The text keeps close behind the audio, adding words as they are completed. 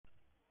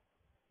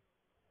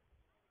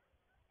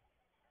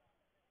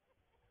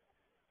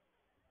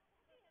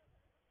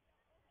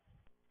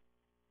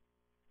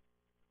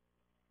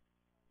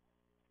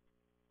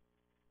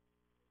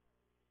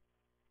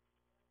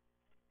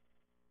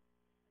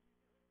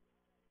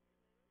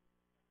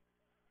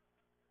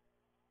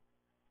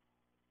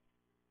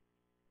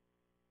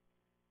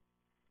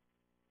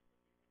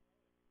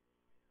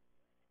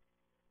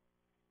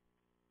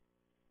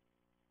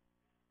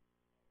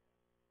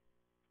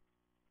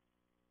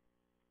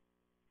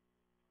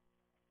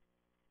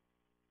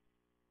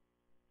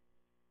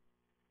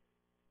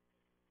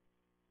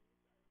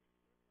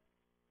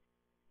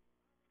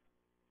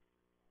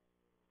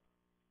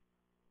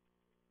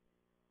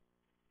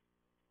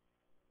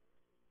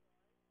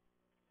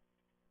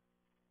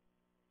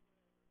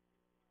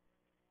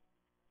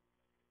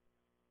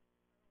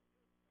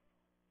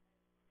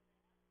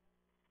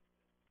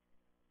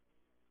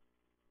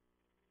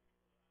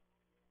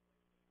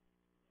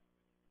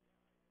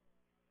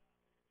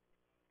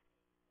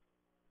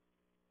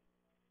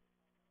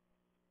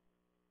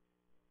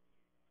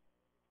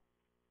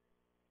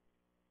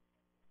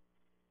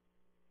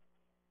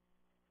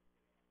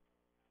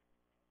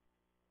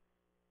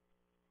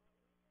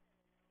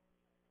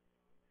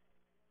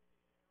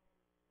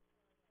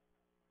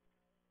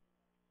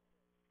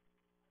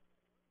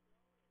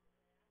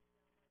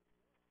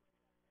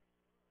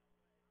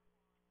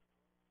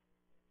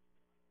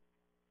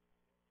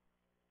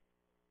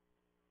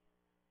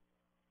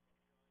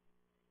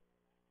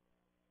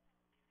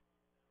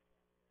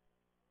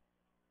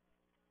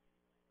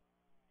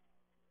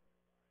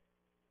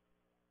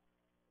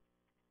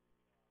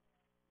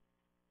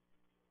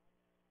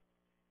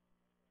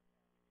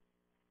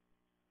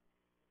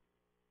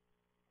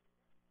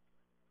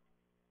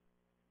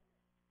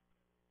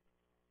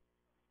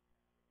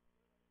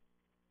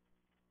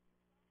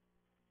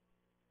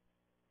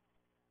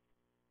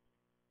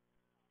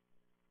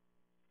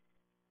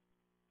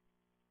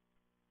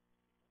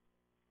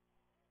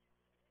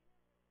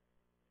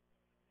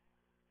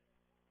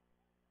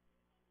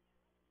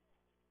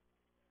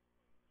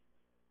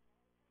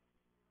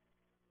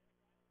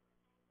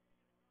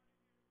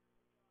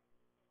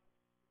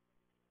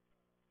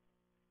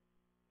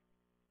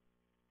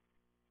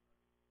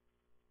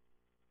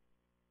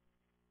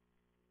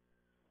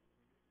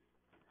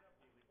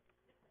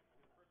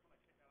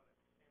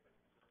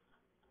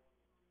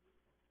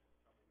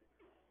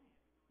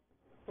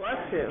Bless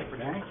you.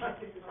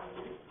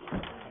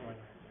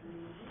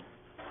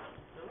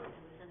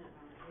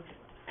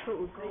 So it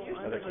would go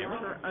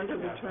under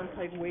the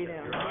turnpike way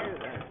down here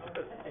then.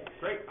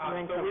 Great.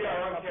 So we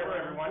are on camera,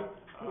 everyone.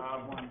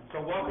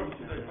 So welcome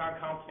to the Town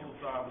Council's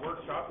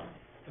workshop.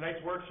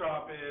 Tonight's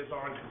workshop is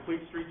on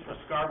complete streets for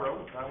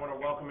Scarborough. I want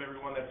to welcome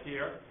everyone that's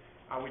here.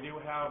 We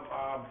do have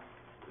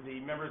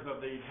the members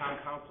of the Town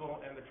Council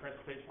and the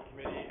Transportation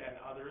Committee and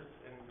others,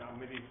 and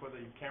maybe for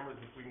the cameras,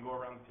 if we can go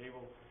around the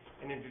table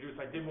and introduce.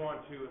 I did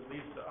want to at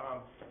least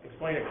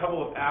explain a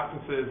couple of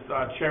absences.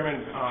 Chairman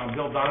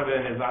Bill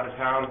Donovan is out of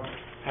town,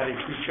 had a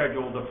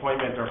pre-scheduled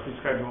appointment or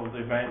pre-scheduled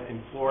event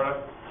in Florida,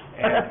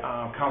 and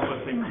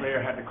Councilor St.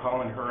 Clair had to call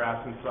in her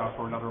absence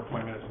for another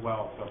appointment as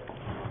well. So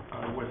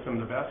I wish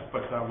them the best,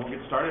 but we'll get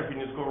started. If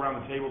you can just go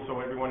around the table so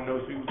everyone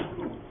knows who's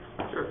who.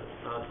 Sure.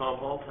 Tom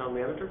Hall, Town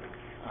Manager.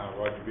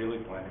 Roger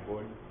Bealey, Planning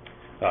Board.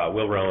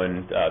 Will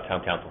Rowan,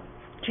 Town Council.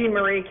 Jean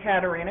Marie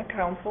Caterina,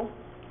 Council.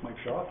 Mike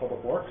Shaw,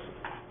 Public Works.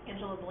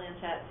 Angela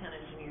Blanchett, Town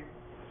Engineer.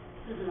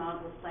 Susan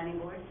Ogles, Planning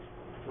Board.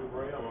 Drew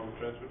Ray, I'm on the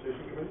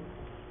Transportation Committee.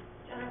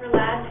 Jennifer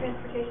Ladd,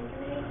 Transportation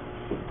Committee.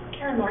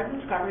 Karen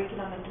Norton, Scarborough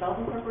Economic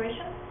Development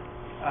Corporation.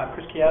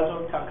 Chris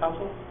Chiazzo, Town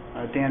Council.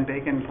 Dan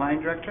Bacon, Planning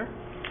Director.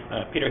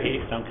 Peter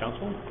Hayes, Town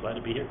Council. Glad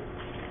to be here.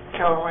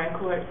 Carol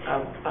Rancourt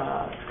of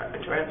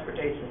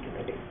Transportation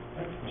Committee.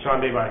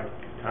 Sean Daybine,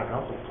 Town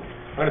Council.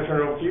 I'm going to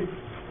turn it over to you.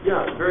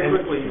 Yeah, very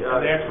quickly.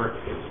 The expert.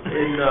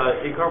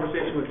 In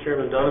conversation with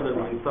Chairman Donovan,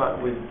 we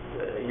thought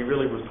he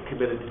really was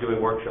committed to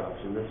doing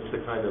workshops, and this is the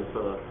kind of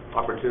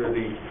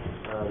opportunity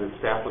that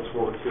staff looks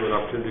forward to, an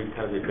opportunity to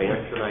kind of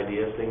advance an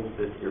idea, things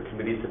that your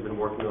committees have been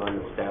working on,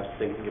 that staff's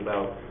thinking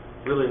about.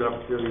 Really an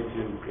opportunity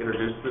to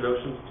introduce the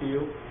notions to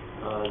you.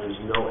 There's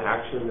no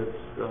action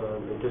that's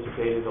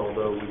anticipated,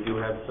 although we do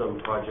have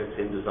some projects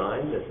in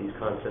design that these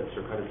concepts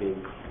are kind of being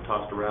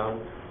tossed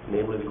around.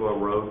 Namely, the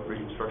Gorham Road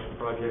reconstruction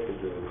project is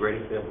a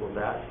great example of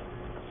that.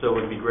 So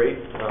it would be great,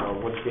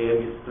 once Dan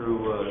gets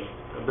through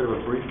a bit of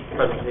a brief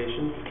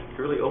presentation,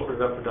 to really open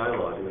it up for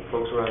dialogue. And the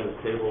folks around this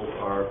table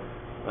are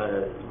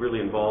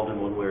really involved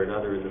in one way or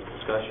another in this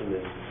discussion.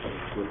 And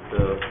with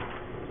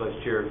Vice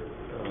Chair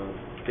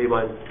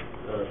Dabyne's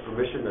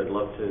permission, I'd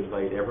love to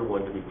invite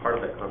everyone to be part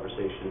of that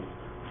conversation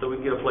so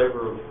we can get a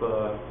flavor of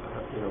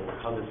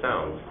how this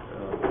sounds.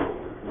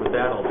 With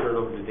that, I'll turn it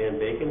over to Dan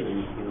Bacon,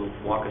 and he'll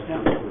walk us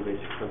through some of the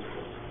basic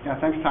principles. Yeah,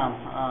 thanks, Tom.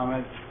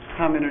 As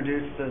Tom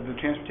introduced, the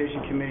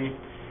Transportation Committee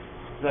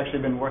has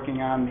actually been working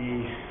on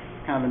the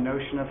kind of the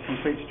notion of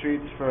complete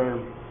streets for,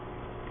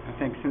 I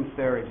think, since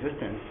their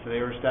existence. So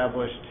they were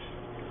established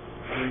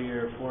 3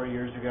 or 4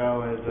 years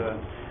ago as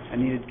a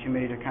needed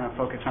committee to kind of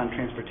focus on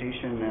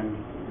transportation, and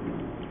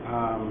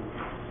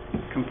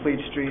complete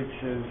streets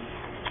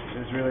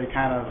is really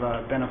kind of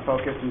been a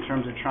focus in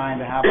terms of trying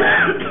to have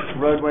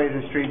roadways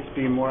and streets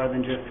be more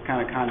than just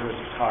kind of conduits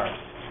of cars,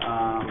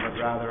 but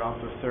rather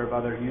also serve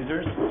other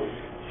users.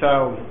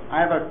 So I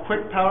have a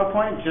quick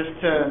PowerPoint just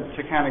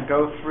to kind of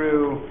go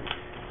through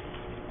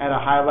at a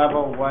high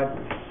level what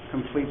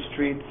complete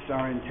streets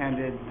are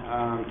intended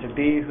to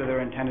be, who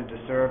they're intended to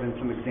serve, and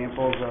some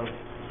examples of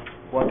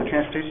what the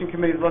Transportation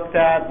Committee looked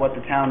at, what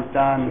the town's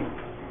done,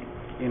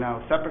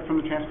 separate from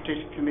the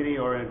Transportation Committee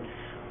or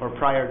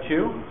prior to,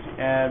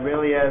 and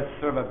really as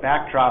sort of a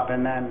backdrop.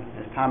 And then,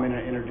 as Tom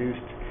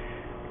introduced,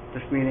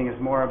 this meeting is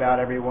more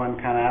about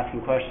everyone kind of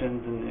asking questions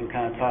and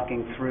kind of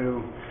talking through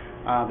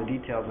the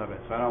details of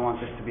it. So I don't want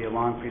this to be a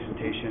long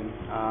presentation.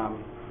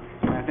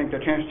 And I think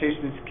the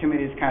Transportation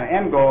Committee's kind of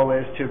end goal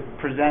is to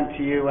present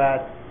to you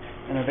at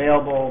an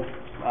available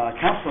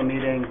council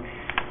meeting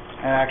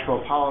an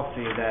actual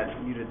policy that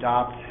you'd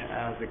adopt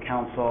as a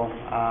council,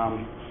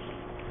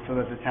 so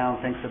that the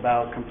town thinks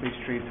about complete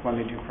streets when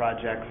they do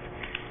projects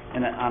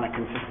on a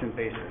consistent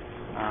basis.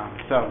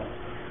 So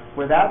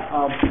with that,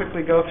 I'll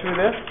quickly go through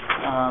this.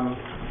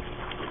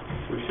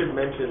 We should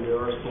mention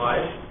there are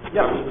slides.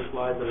 Yeah. The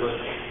slides that look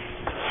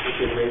if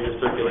they've made the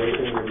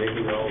circulation, you're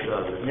making it all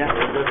done. Yeah.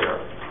 They're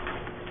there.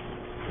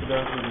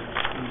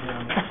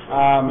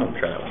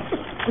 Try that one.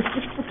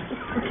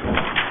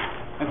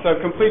 And so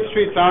complete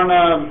streets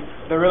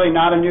they're really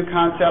not a new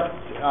concept,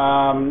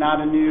 not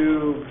a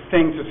new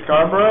thing to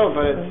Scarborough,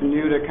 but it's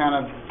new to kind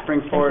of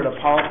bring forward a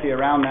policy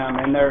around them.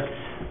 And they're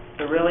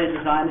really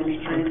designing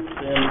streets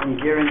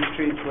and gearing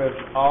streets with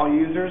all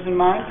users in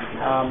mind,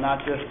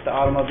 not just the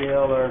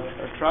automobile or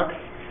trucks,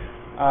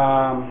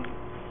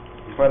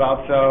 but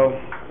also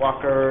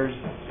walkers,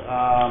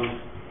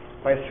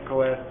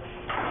 bicyclists,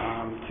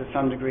 to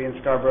some degree in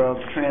Scarborough,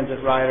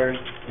 transit riders,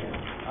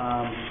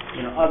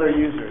 other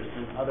users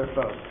and other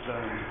folks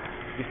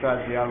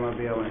besides the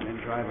automobile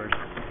and drivers.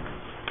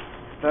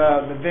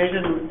 The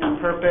vision and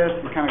purpose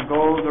and kind of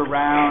goals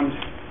around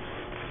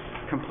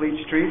complete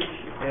streets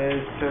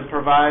is to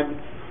provide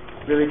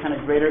really kind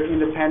of greater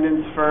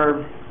independence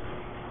for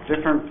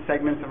different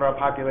segments of our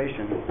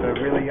population. The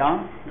really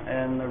young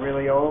and the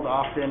really old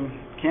often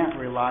can't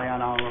rely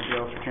on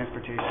automobiles for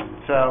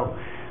transportation. So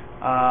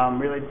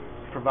really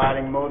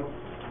providing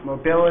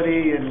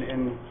mobility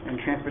and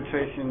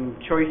transportation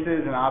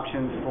choices and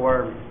options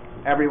for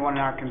everyone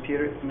in our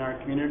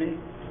community.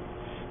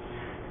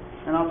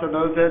 And also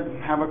those that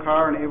have a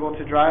car and able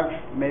to drive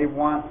may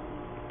want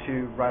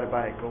to ride a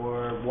bike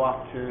or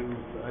walk to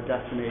a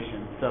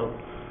destination. So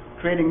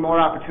creating more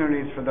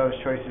opportunities for those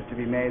choices to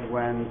be made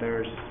when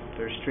there's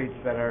streets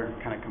that are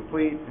kind of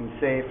complete and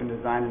safe and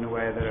designed in a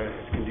way that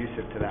is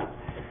conducive to that.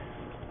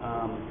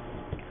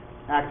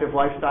 Active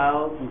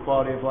lifestyles and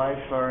quality of life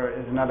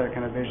is another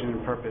kind of vision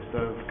and purpose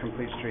of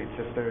complete streets.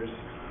 If there's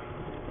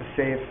a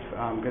safe,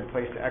 good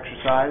place to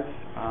exercise,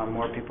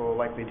 more people will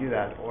likely do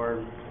that,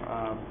 or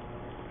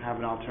have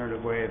an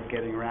alternative way of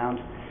getting around.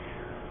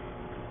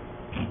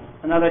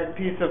 Another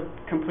piece of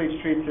complete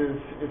streets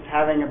is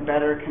having a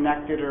better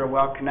connected or a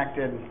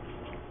well-connected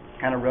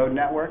kind of road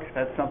network.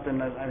 That's something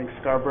that I think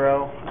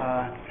Scarborough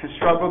has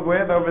struggled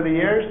with over the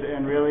years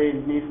and really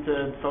needs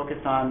to focus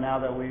on now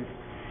that we're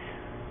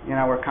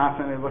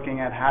constantly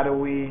looking at how do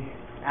we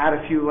add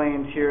a few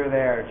lanes here or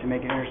there to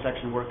make an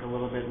intersection work a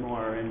little bit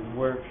more. And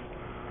we're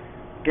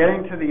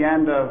getting to the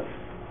end of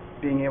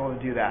being able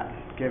to do that,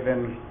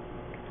 given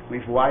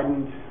we've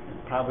widened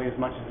probably as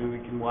much as we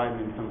can widen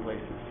in some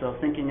places. So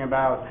thinking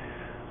about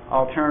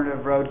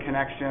alternative road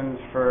connections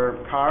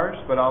for cars,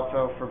 but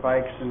also for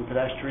bikes and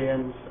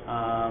pedestrians,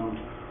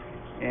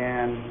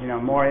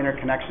 and more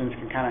interconnections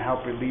can kind of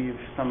help relieve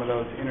some of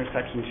those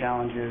intersection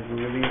challenges and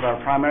relieve our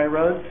primary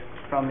roads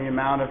from the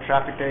amount of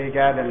traffic that you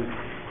get,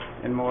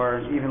 and more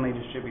evenly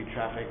distribute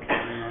traffic,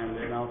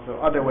 and also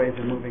other ways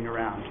of moving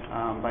around,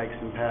 bikes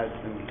and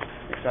peds and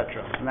et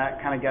cetera. And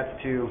that kind of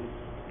gets to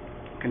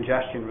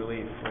congestion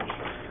relief, which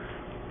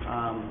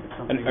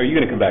And are you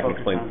going to come back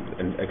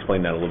and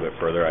explain that a little bit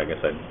further? I guess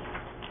I'd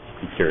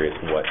be curious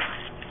what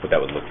that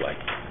would look like.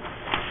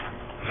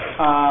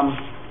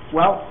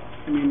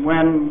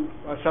 When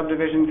a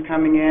subdivision's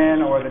coming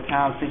in or the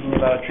town's thinking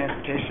about a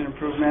transportation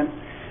improvement,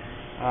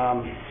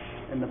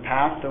 in the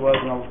past there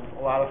wasn't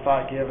a lot of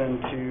thought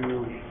given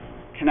to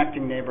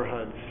connecting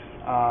neighborhoods.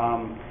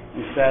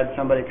 Instead,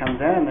 somebody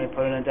comes in and they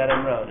put in a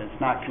dead-end road.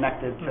 It's not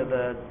connected to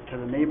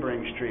the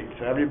neighboring street.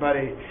 So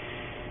everybody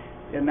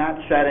in that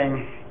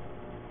setting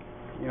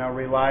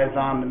relies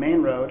on the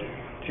main road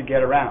to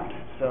get around.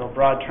 So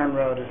Broad Turn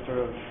Road is sort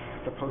of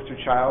the poster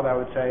child, I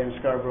would say, in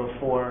Scarborough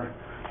for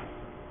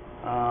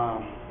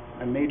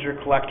a major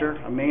collector,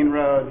 a main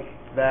road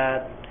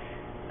that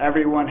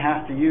everyone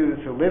has to use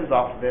who lives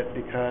off of it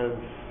because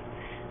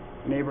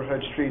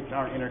neighborhood streets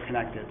aren't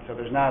interconnected. So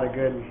there's not a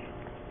good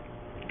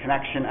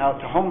connection out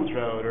to Holmes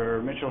Road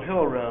or Mitchell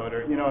Hill Road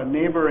or,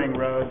 neighboring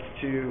roads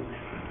to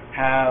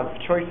have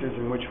choices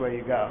in which way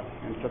you go.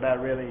 And so that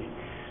really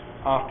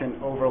often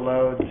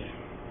overloads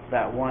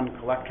that one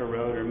collector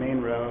road or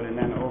main road, and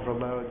then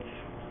overloads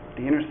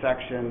the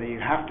intersection that you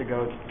have to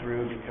go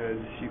through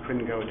because you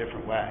couldn't go a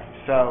different way.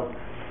 So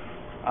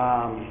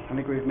I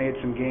think we've made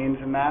some gains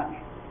in that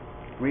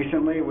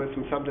recently with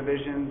some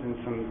subdivisions and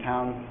some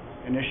town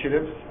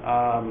initiatives,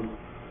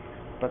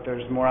 but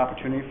there's more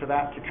opportunity for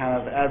that to kind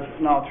of, as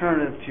an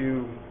alternative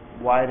to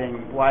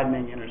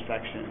widening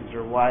intersections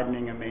or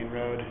widening a main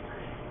road,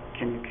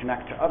 can you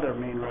connect to other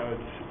main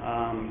roads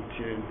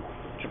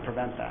to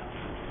prevent that.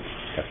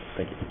 Okay,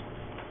 thank you.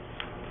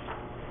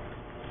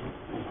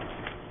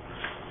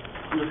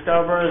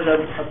 Scarborough is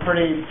a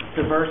pretty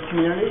diverse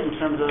community in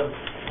terms of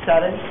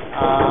setting.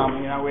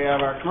 We have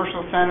our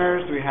commercial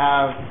centers, we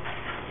have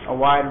a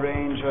wide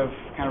range of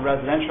kind of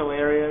residential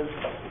areas,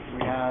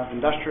 we have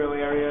industrial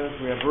areas,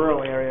 we have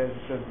rural areas.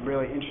 It's a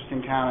really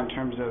interesting town in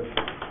terms of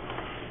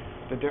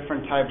the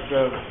different types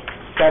of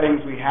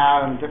settings we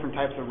have and different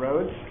types of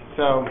roads.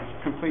 So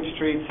Complete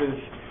Streets is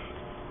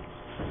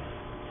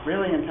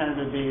really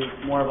intended to be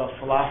more of a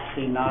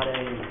philosophy, not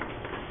a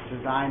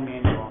design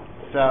manual.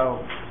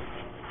 So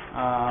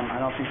I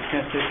don't think the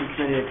Transportation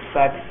Committee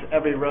expects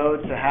every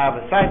road to have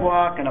a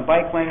sidewalk and a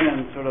bike lane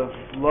and sort of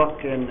look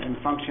and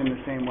function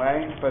the same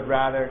way, but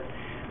rather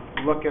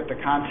look at the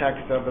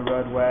context of the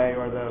roadway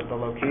or the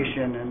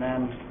location and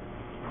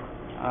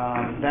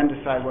then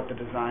decide what the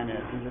design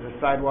is. Is it a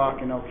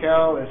sidewalk in Oak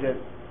Hill? Is it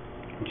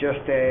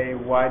just a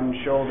widened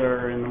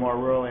shoulder in the more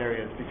rural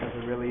areas because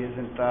there really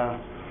isn't the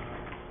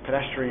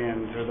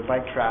pedestrians or the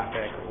bike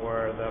traffic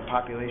or the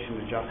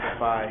population to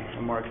justify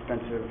a more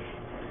expensive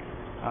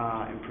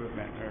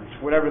improvement or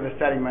whatever the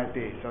setting might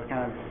be. So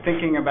kind of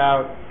thinking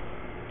about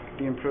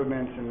the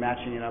improvements and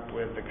matching it up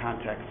with the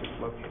context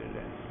it's located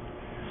in.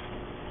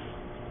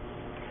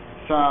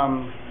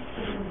 Some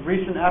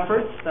recent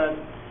efforts that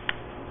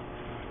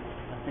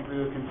I think we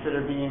would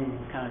consider being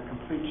kind of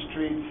complete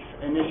streets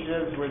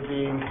initiatives would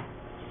be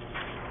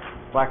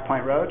Black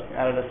Point Road,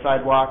 added a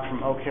sidewalk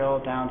from Oak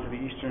Hill down to the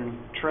Eastern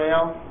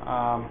Trail,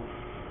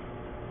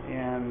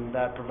 and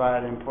that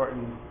provided an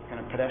important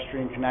kind of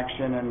pedestrian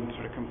connection and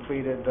sort of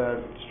completed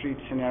the street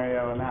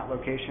scenario in that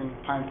location.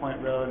 Pine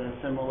Point Road, and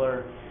a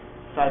similar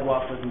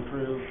sidewalk was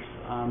improved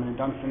in the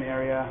Dunstan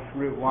area.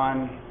 Route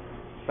 1,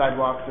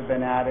 sidewalks have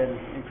been added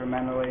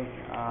incrementally,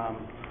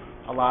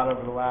 a lot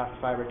over the last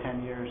 5 or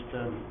 10 years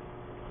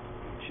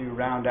to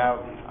round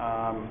out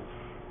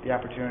the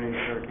opportunities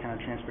for kind of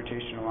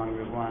transportation along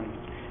Route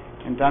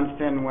 1. In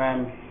Dunstan,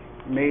 when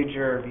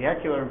major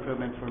vehicular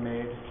improvements were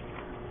made,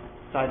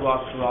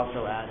 sidewalks were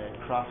also added,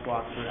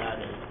 crosswalks were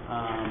added.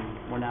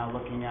 We're now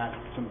looking at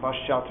some bus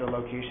shelter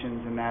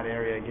locations in that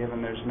area,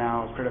 given there's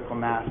now a critical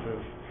mass of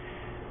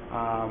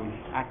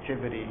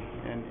activity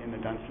in the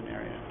Dunston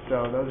area.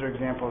 So those are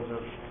examples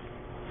of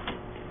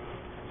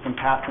some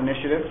past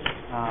initiatives.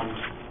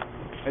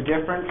 A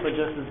different but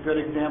just as good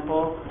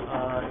example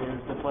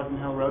is the Pleasant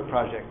Hill Road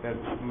project that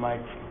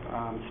Mike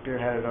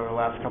spearheaded over the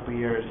last couple of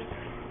years.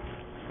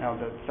 Now,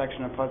 the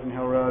section of Pleasant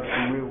Hill Road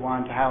from Route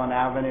 1 to Highland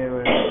Avenue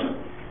is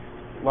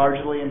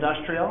largely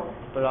industrial,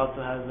 but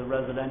also has a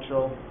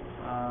residential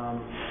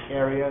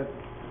area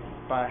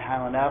by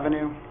Highland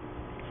Avenue.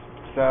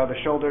 So the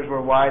shoulders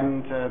were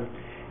widened to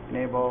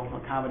enable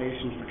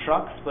accommodations for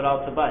trucks, but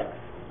also bikes.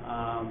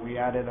 We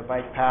added a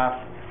bike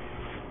path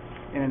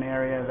in an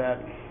area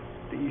that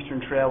the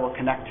Eastern Trail will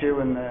connect to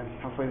in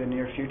hopefully the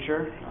near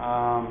future,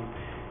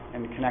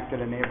 and connected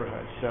a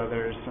neighborhood. So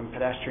there's some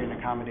pedestrian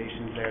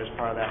accommodations there as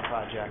part of that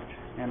project.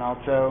 And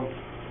also,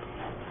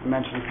 I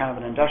mentioned kind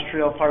of an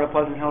industrial part of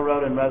Pleasant Hill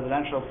Road and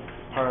residential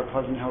part of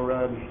Pleasant Hill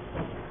Road.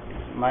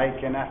 Mike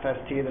and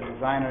FST, the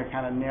designer,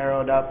 kind of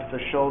narrowed up the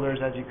shoulders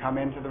as you come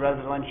into the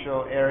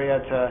residential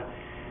area to,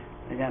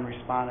 again,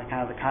 respond to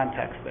kind of the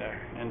context there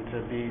and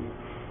to be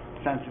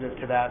sensitive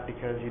to that,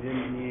 because you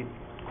didn't need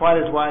quite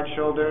as wide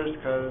shoulders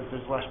because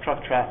there's less truck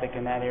traffic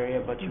in that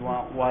area, but you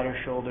want wider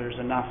shoulders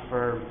enough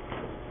for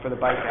the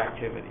bike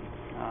activity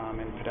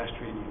and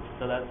pedestrian use.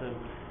 So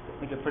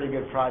it's a pretty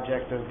good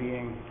project of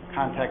being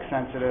context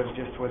sensitive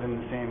just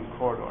within the same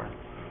corridor.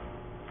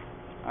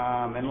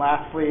 And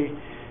lastly,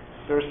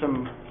 there's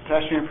some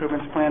pedestrian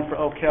improvements planned for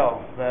Oak Hill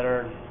that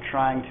are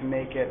trying to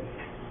make it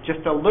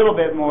just a little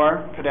bit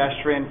more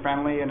pedestrian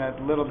friendly and a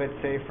little bit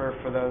safer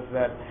for those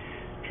that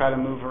try to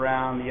move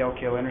around the Oak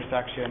Hill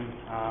intersection,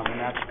 and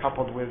that's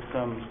coupled with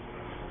some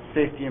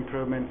safety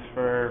improvements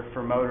for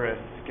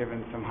motorists,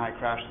 given some high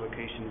crash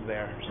locations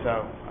there.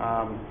 So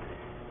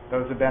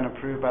those have been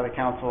approved by the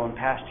council in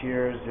past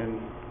years, and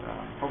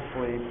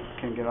hopefully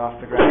can get off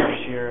the ground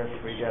this year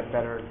if we get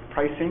better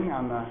pricing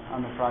on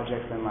the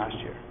project than last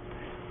year.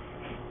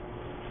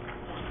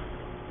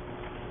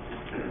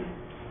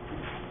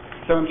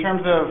 So in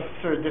terms of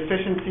sort of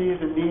deficiencies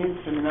and needs,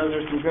 I mean, those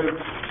are some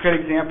good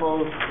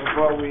examples of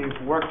what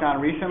we've worked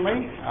on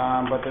recently,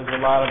 but there's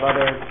a lot of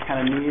other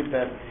kind of needs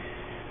that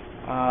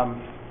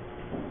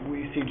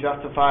we see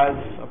justifies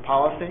a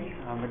policy.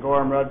 The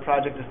Gorham Road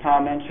project, as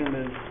Tom mentioned,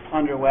 is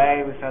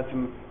underway. We've had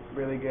some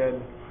really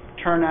good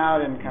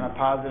turnout and kind of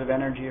positive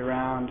energy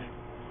around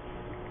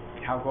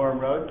how Gorham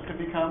Road could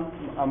become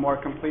a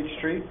more complete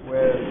street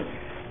with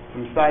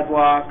some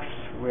sidewalks,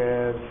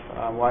 with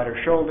wider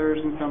shoulders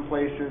in some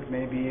places,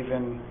 maybe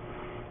even,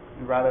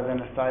 rather than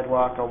a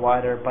sidewalk, a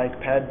wider bike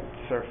ped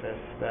surface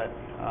that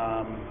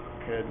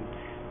could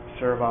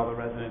serve all the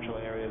residential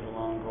areas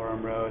along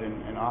Gorham Road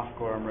and off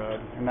Gorham Road.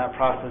 And that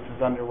process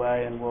is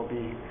underway and will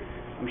be,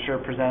 I'm sure,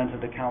 presented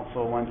to the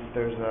council once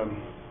there's a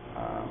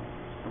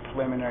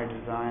preliminary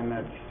design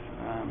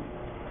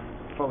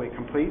that's fully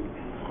complete.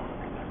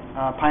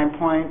 Pine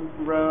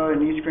Point Road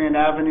and East Grand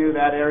Avenue,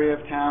 that area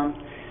of town,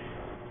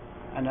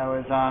 I know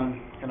is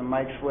on kind of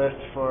Mike's list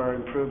for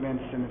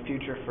improvements in the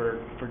future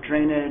for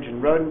drainage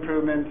and road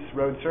improvements,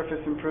 road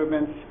surface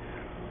improvements,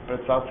 but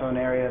it's also an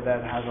area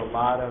that has a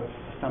lot of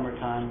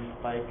summertime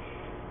bike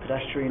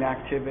pedestrian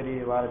activity,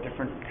 a lot of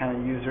different kind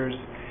of users,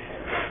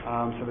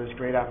 so there's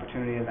great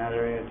opportunity in that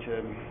area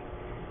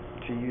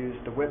to use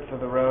the width of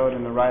the road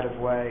and the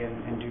right-of-way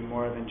and do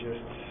more than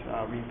just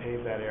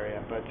repave that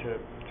area, but to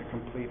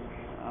complete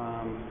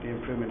the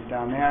improvements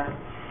down there.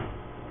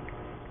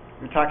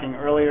 We were talking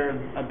earlier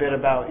a bit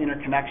about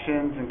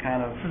interconnections and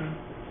kind of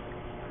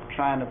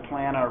trying to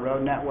plan our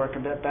road network a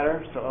bit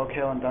better. So Oak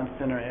Hill and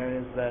Dunston are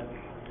areas that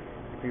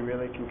we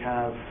really can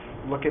kind of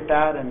look at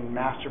that and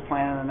master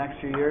plan in the next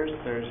few years.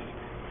 There's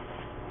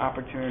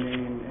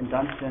opportunity in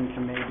Dunston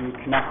to maybe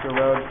connect the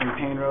road from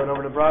Payne Road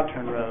over to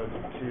Broadturn Road.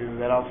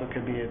 That also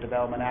could be a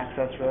development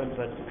access road,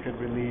 but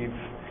could relieve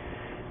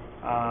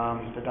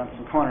the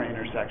Dunston Corner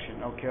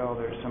intersection. Oak Hill,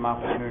 there's some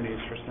opportunities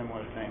for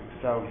similar things.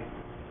 So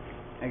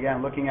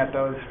again, looking at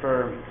those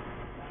for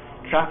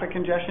traffic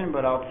congestion,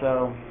 but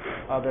also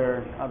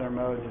other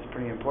modes is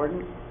pretty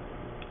important.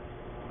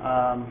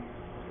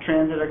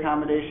 Transit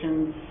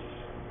accommodations,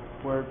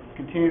 we're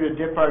continuing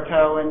to dip our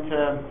toe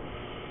into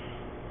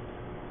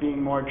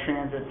being more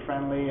transit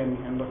friendly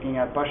and looking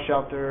at bus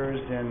shelters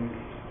and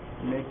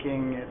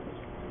making it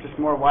just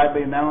more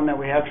widely known that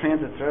we have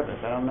transit service.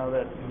 I don't know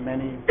that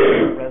many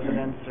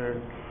residents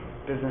or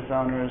business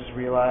owners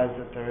realize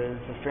that there is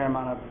a fair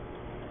amount of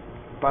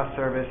bus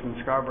service in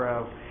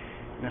Scarborough,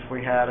 and if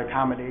we had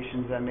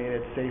accommodations that made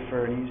it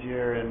safer and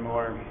easier and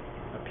more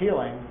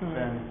appealing,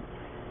 then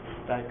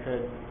that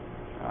could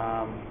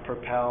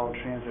propel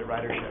transit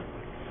ridership.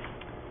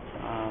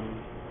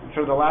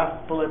 So the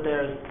last bullet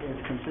there is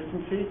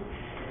consistency,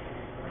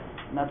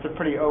 and that's a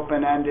pretty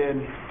open-ended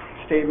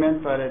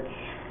statement, but it's,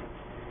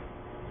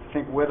 I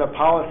think with a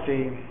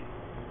policy,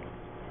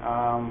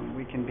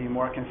 we can be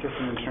more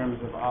consistent in terms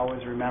of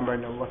always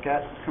remembering to look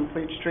at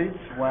complete streets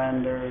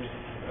when there's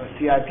a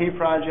CIP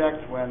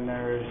project, when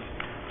there's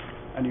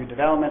a new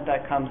development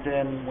that comes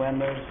in, when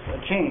there's a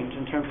change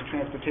in terms of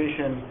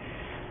transportation,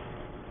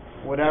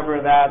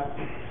 whatever that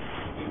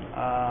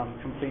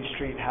complete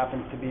street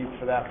happens to be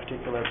for that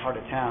particular part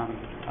of town.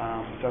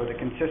 So to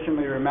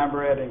consistently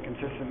remember it and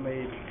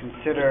consistently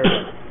consider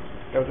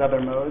those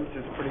other modes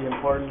is pretty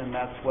important, and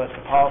that's what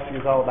the policy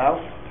is all about,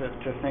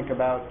 to think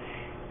about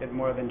it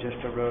more than just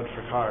a road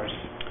for cars.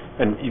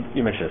 And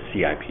you mentioned a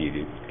CIP.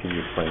 Can you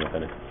explain what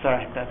that is?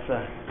 Sorry, that's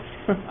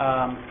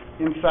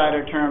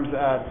insider terms,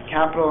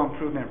 capital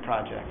improvement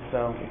project.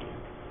 So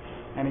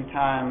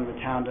anytime the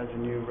town does a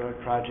new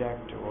road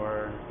project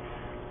or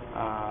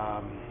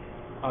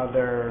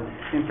other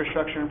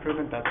infrastructure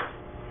improvement, that's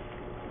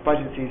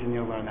budget season,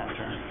 you'll learn that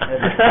term.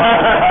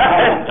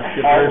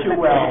 All too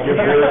well. All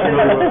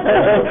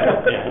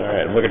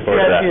right, I'm looking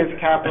forward to that. CIP is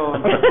capital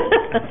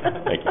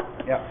improvement. Thank you.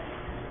 Yep.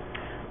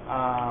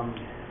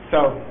 So,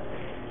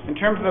 in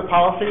terms of the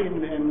policy,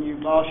 and you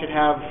all should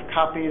have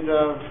copies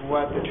of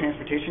what the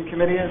Transportation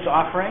Committee is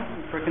offering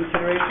for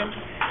consideration.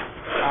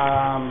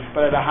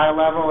 But at a high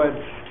level,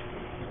 it's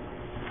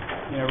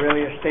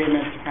really a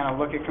statement to kind of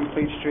look at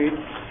complete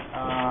streets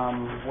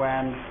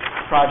when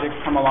projects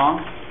come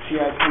along.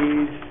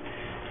 CIPs,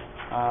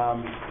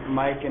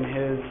 Mike and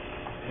his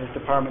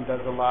department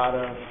does a lot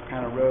of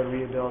kind of road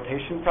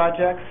rehabilitation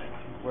projects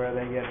where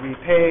they get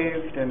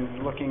repaved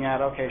and looking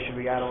at, okay, should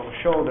we add a little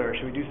shoulder?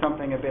 Should we do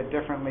something a bit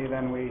differently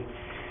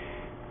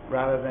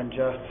rather than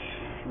just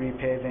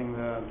repaving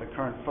the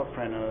current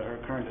footprint or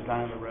current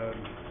design of the road?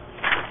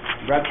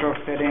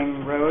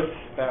 Retrofitting roads,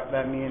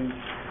 that means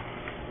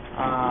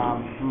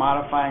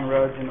modifying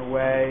roads in a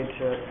way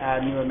to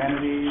add new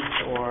amenities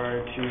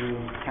or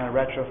to kind of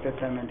retrofit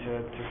them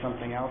into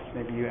something else.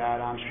 Maybe you add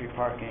on-street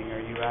parking, or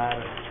you add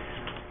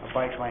a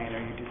bike lane,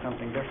 or you do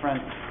something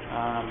different.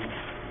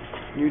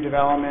 New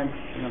developments,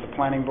 the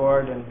planning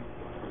board and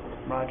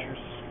Rogers.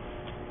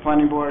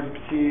 Planning board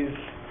sees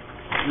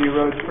new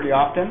roads pretty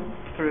often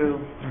through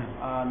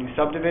new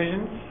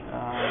subdivisions,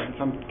 in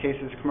some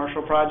cases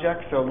commercial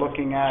projects. So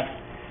looking at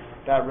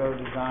that road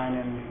design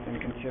and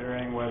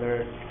considering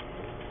whether it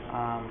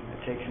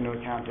takes into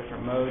account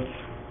different modes.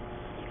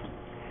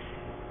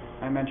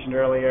 I mentioned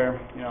earlier,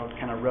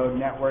 kind of road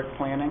network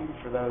planning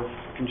for those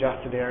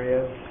congested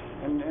areas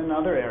and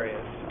other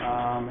areas,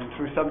 and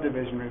through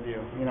subdivision review,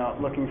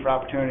 looking for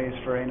opportunities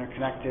for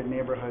interconnected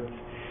neighborhoods.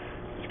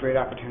 There's great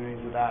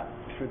opportunities of that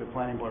through the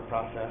planning board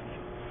process,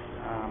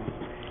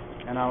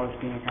 and always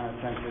being kind of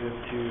sensitive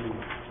to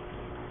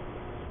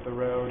the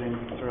road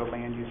and sort of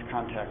land use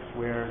context,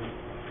 where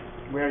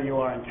you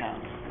are in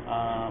town,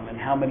 and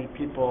how many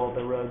people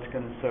the road's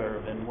going to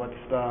serve, and what's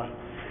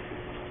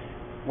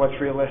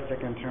realistic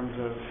in terms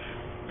of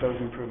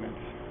those improvements.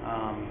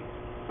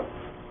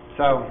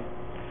 So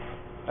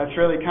that's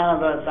really kind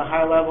of the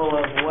high level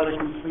of what a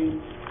complete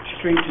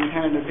street's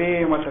intended to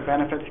be and what the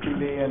benefits can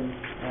be and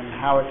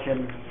how it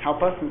can help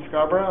us in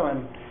Scarborough.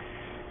 And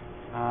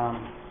I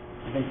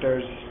think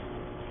there's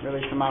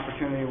really some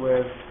opportunity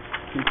with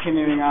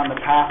continuing on the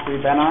path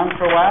we've been on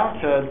for a while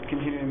to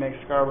continue to make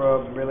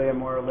Scarborough really a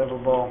more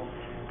livable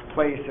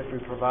place if we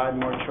provide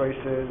more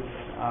choices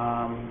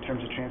in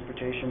terms of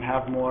transportation,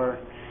 have more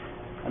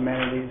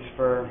amenities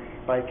for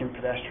bike and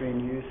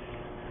pedestrian use,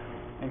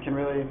 and can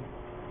really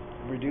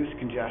reduce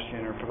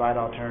congestion or provide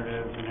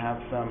alternatives and have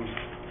some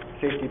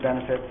safety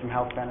benefits, some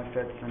health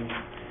benefits, and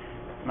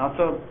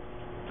also,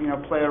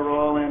 play a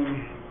role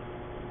in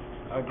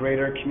a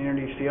greater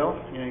community feel.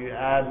 You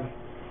add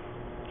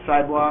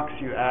sidewalks,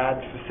 you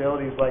add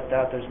facilities like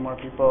that, there's more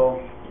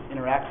people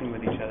interacting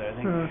with each other. I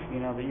think,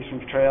 the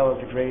Eastern Trail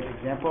is a great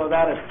example of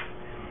that.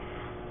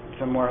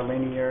 It's a more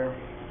linear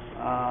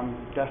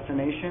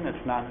destination.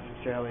 It's not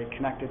necessarily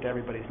connected to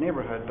everybody's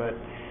neighborhood, but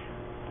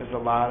there's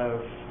a lot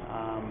of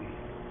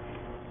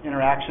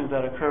interactions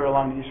that occur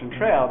along the Eastern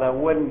Trail that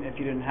wouldn't if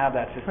you didn't have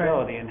that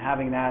facility. Right. And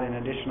having that in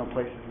additional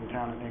places in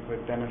town, I think,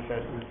 would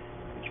benefit the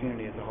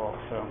community as a whole.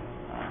 So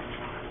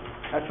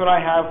that's what I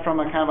have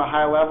from a kind of a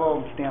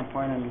high-level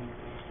standpoint, and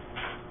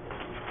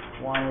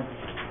wanted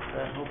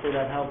hopefully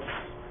that helps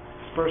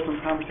spur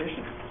some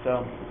conversation.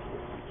 So.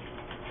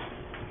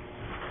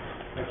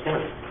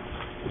 Excellent.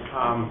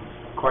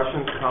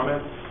 Questions,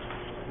 comments?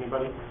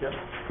 Anybody? Yep.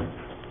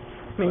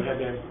 Me. Go ahead,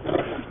 Dan.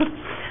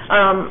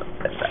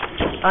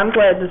 I'm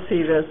glad to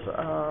see this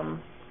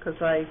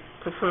because I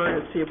prefer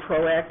to see a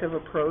proactive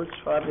approach,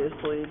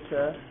 obviously,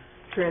 to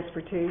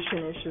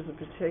transportation issues in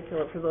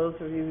particular. For those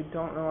of you who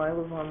don't know, I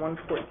live on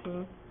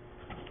 114,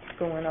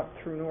 going up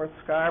through North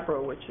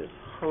Scarborough, which is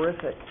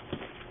horrific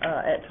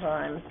at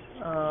times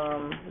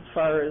as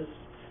far as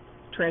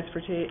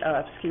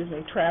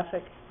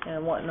traffic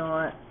and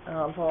whatnot,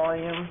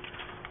 volume.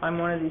 I'm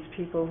one of these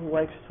people who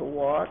likes to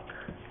walk,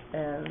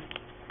 and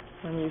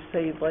when you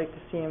say you'd like to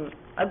see them,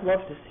 I'd love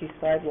to see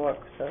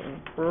sidewalks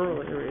in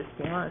rural areas,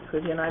 to be honest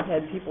with you. And I've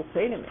had people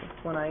say to me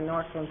when I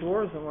knock on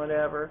doors and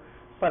whatever,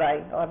 but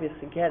I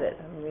obviously get it.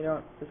 I mean,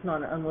 it's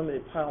not an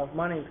unlimited pile of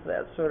money for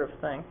that sort of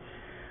thing.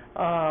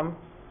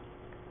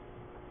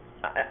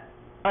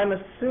 I'm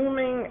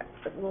assuming,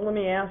 well, let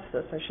me ask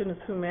this, I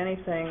shouldn't assume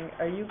anything.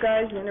 Are you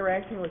guys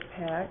interacting with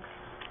PACs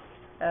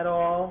at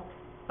all,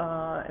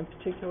 in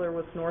particular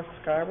with North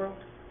Scarborough?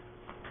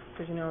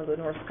 Because you know the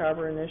North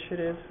Scarborough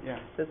initiative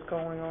that's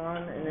going on,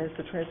 and is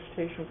the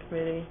Transportation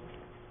Committee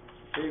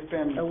They've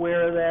been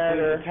aware of that,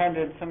 or? They've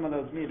attended some of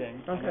those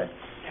meetings. Okay.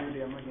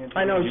 Judy, I'm looking at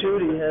I know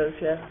Judy. Judy has,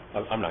 yeah.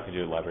 I'm not going to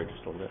do the library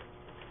just a little bit.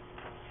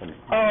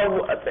 Oh,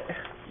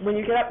 when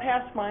you get up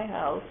past my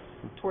house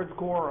towards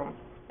Gorham,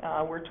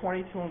 where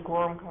 22 and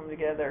Gorham come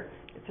together,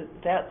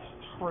 that's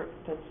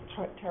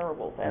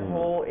terrible. That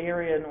whole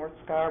area in North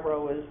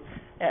Scarborough is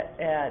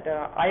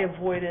I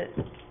avoid it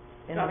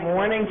in the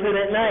mornings and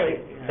at night.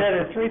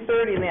 At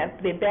 3:30, and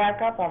they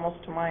back up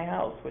almost to my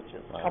house, which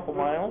is a couple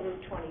miles.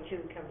 Route 22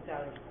 comes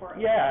out of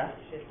Portland. Yeah.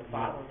 It's just a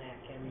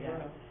bottleneck,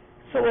 and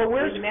So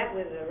we met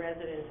with the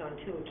residents on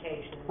 2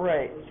 occasions,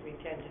 right, which we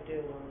tend to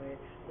do when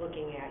we're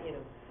looking at,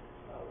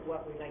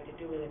 what we'd like to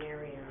do with an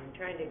area, and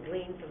trying to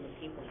glean from the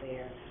people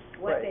there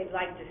what right, they'd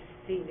like to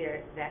see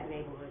that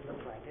neighborhood look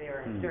like.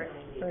 There are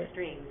certainly the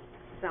extremes.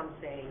 Some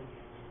say,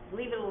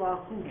 leave it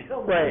alone,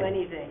 don't do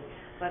anything.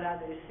 But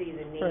others see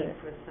the need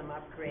for some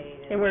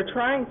upgrade. And we're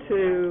trying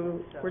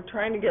to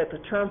get the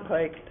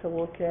Turnpike to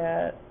look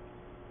at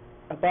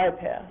a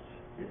bypass.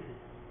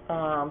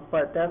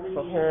 But that's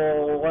a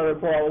whole other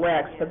ball of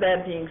wax. But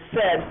that being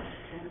said,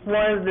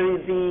 one of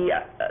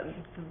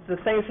the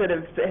things that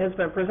has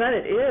been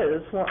presented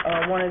is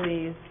one of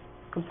these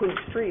complete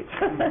streets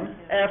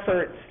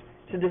efforts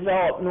to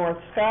develop North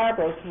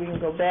Scarborough, so we can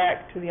go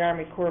back to the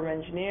Army Corps of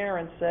Engineer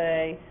and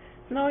say,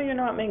 no, you're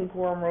not making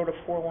Gorham Road a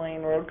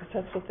 4-lane road, because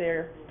that's what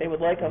they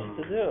would like us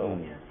to do.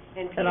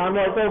 And I'm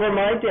like, over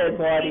my dead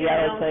body,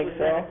 I don't think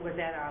so. Was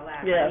at our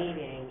last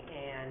meeting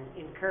and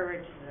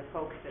encouraged the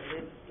folks that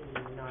live in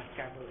the North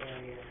Scarborough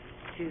area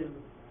to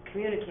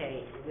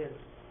communicate with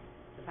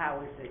the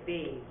powers that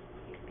be,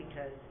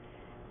 because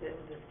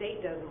the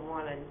state doesn't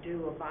want to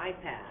do a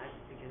bypass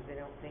because they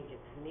don't think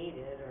it's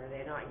needed, or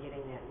they're not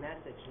getting that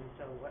message. And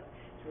so what's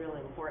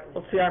really important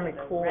is the Army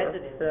Corps,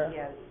 residents,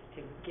 to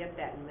get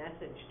that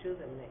message to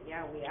them that,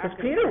 we are. Because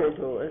Peter will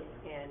do it.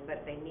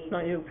 But they need.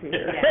 Not you,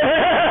 Peter.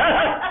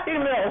 He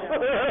will.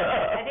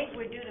 I think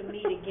we're due to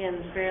meet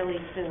again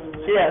fairly soon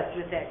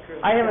with that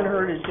group. I haven't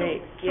heard his date.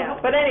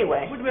 But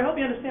anyway. Would we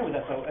help you understand with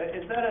that, though?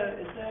 Is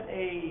that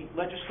a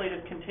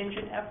legislative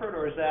contingent effort,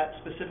 or is that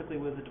specifically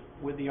with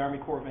the Army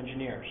Corps of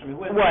Engineers? I mean,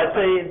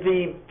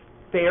 the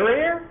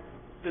barrier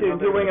to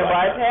doing a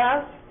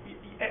bypass?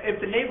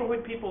 If the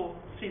neighborhood people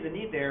see the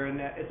need there,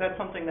 and is that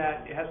something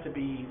that has to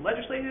be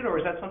legislated, or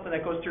is that something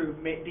that goes through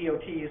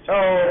DOTs,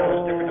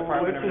 different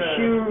departments? It's a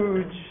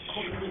huge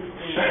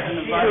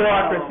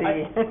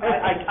bureaucracy.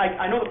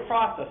 I know the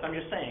process. I'm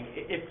just saying,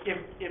 if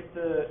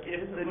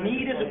the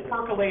need isn't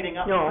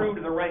percolating up through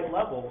to the right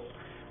levels,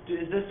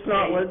 is this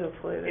not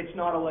legislated? It's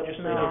not a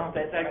legislative. No.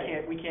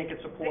 We can't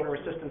get support or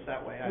assistance that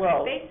way.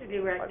 Well, basically,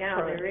 right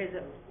now there is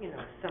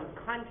some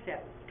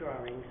concept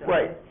drawings.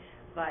 Right.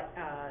 But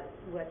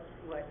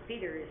what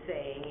Peter is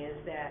saying is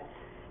that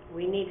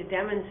we need to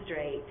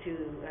demonstrate to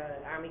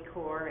Army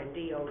Corps and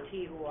DOT,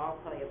 who all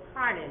play a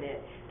part in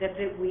it,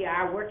 that we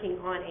are working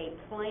on a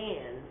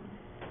plan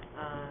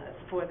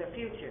for the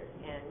future.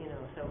 And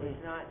so it's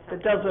not something.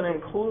 It doesn't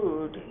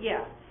include.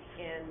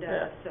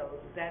 So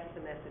that's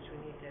the message we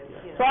need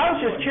to. So I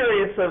was just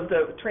curious of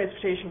the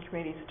Transportation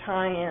Committee's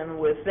tie-in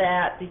with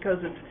that,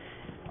 because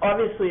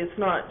it's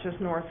not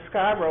just North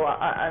Scarborough.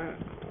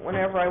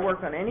 Whenever I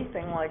work on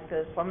anything like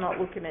this, I'm not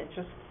looking at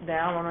just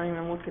now, I'm not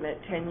even looking at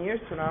 10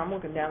 years from now, I'm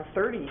looking down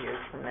 30 years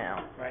from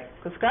now. Right.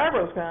 Because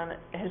Scarborough's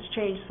has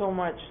changed so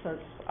much since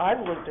I've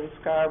lived in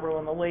Scarborough.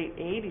 In the late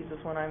 80s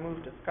is when I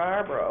moved to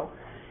Scarborough,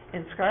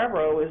 and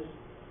Scarborough has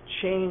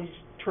changed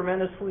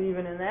tremendously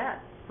even in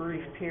that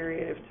brief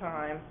period of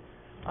time.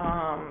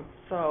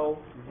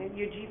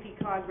 Your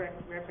GP-COG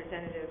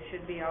representative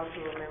should be also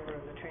a member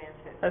of the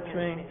Transit That's me.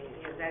 Committee.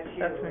 That's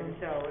you. That's me. And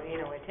so,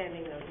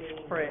 attending those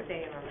meetings Right. and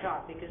staying on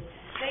top, because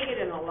they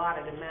get an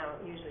allotted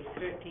amount, usually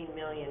 $13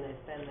 million has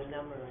been the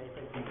number I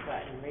think they've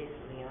gotten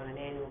recently on an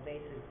annual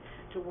basis,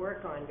 to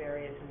work on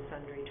various and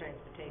sundry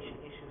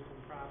transportation issues and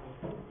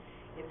problems.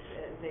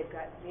 They've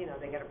got,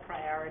 they got to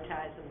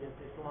prioritize them. There's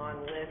this long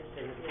list,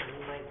 and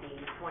you might be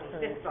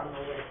 25th on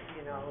the list,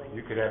 and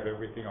You could have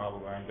everything all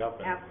lined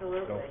up and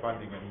absolutely. no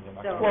funding, and you're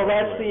not So- gonna Well, do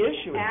that's it. the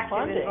issue, it's Active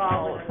funding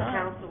all involvement the of the time.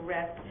 council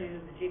rep to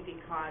the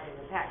GP-COG and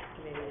the PACS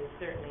committee is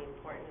certainly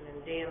important, and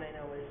Dan, I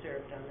know, has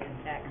served on the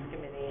PACS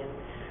committee, and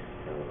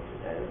so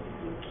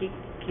we keep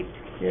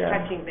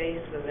touching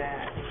base with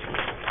that.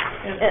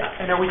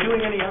 And are we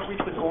doing any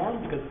outreach with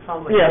Gorham? Because it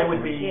sounds like Yes. they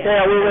would be.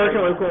 Yeah, we're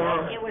working with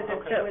Gorham. It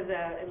was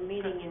a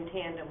meeting in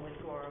tandem with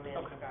Gorham and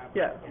Scarborough.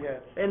 Yeah,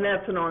 and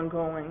that's an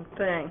ongoing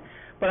thing.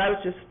 But I was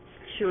just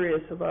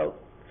curious about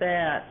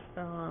that.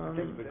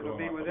 It'll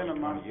be within a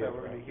month that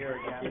we're going to hear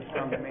again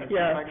from the Maine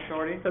Yeah. Turnpike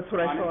Authority. That's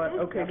what I thought.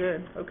 Okay,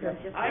 good, okay.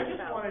 I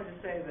just wanted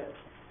to say that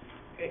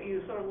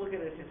you sort of look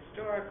at it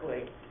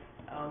historically,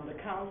 the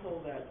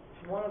council that,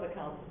 one of the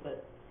councils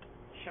that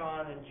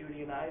Sean and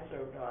Judy and I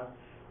served on,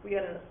 we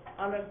had an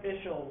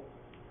unofficial,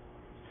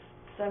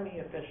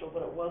 semi-official,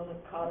 but it wasn't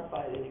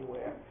codified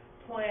anywhere,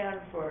 plan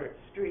for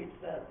streets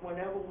that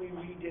whenever we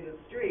redid a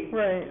street,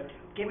 Right,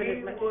 we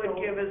would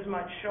give as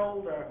much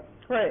shoulder.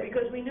 right,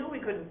 Because we knew we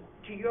couldn't,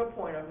 to your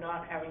point of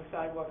not having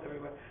sidewalks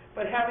everywhere,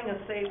 but having a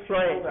safe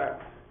Right. shoulder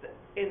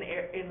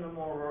in the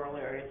more rural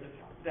areas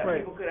that Right.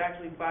 people could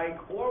actually bike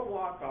or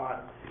walk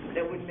on,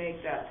 that would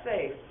make that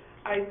safe.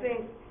 I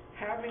think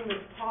having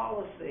this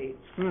policy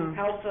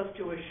helps us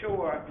to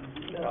assure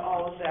that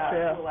all of Yeah.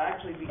 that will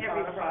actually be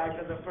codified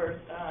for the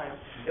first time,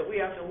 that we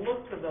have to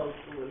look for those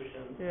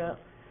solutions. yeah,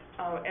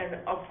 And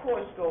of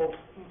course go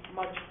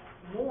much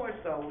more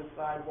so with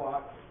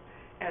sidewalks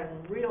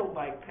and real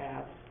bike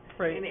paths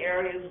right, in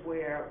areas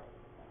where,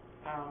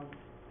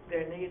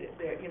 they're needed,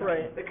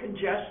 Right. the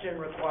congestion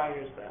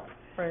requires them.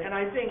 right. And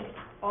I think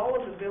all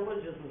of the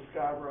villages in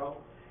Scarborough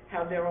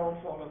have their own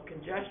form of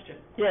congestion.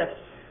 Yes,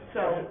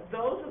 So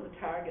those are the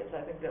targets,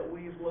 I think, that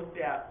we've looked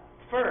at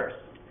first.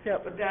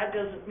 yep, But that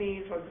doesn't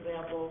mean, for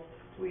example,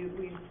 we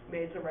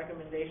made some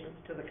recommendations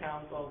to the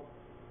council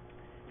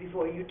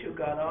before you two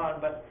got on,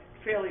 but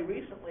fairly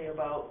recently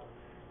about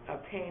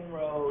Payne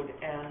Road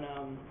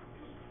and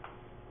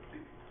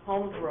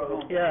Holmes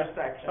Road Yeah.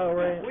 intersection. Oh,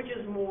 right. Which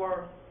is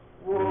more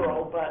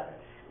rural, but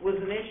was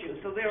an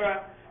issue. So there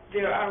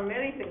are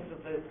many things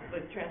that the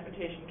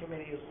Transportation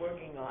Committee is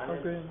working on, Oh,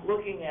 and good.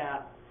 looking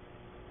at,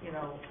 in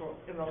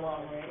the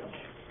long range.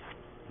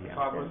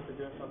 Todd wants to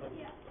do something?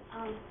 Yeah,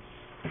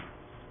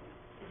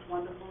 it's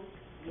wonderful,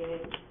 yay.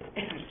 Just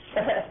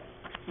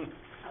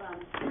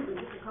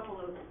a couple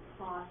of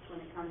thoughts when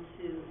it comes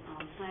to,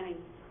 planning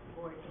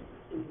board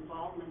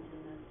involvement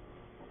in this.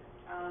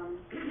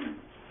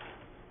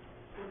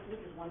 This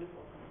is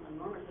wonderful, an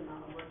enormous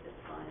amount of work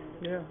that's gone into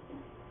this. yeah,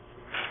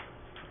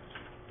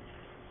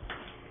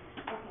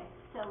 Okay,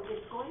 so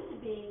it's going to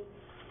be,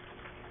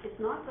 it's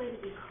not going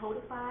to be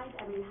codified,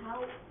 I mean,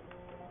 I'm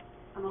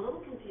a little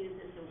confused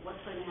as to what's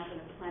going to happen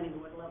at the planning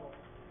board level.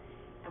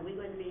 Are we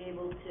going to be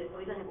able to, are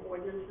we going to have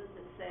ordinances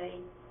that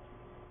say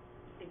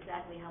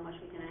exactly how much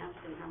we can ask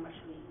and how much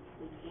we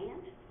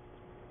can't?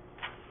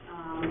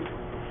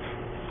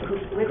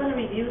 We're going to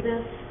review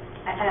this,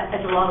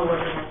 it's a lot of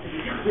work that has to be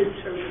done in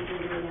terms of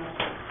figuring out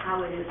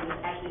how it is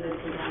actually going to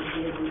come down to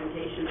the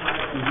implementation part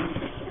of it.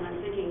 And I'm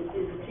thinking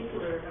in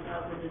particular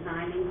about the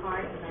designing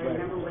part, because I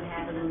remember what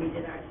happened when we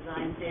did our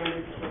design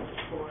standards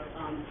for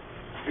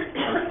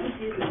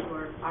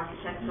for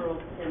architectural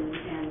and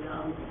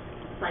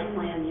site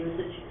plan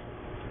usage.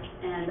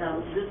 And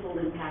this will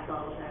impact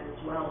all of that as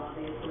well,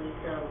 obviously.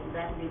 So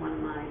that would be one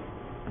of my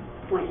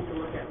points to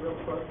look at real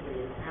closely,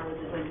 is how is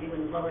it going to be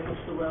when Lower hits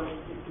the road,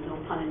 no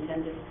pun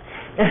intended.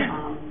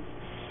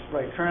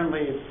 Right,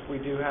 currently, we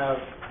do have,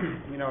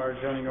 our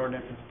zoning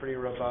ordinance is pretty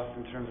robust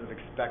in terms of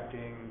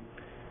expecting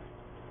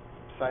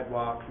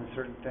sidewalks and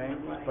certain things,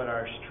 Right. but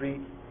our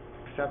street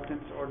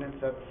acceptance ordinance,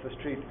 that's the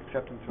street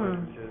acceptance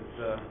ordinance is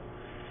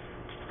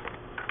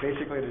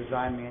basically a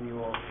design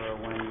manual for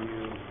when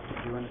you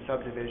do in a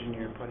subdivision,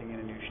 you're putting in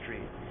a new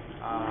street.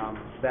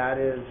 That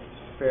is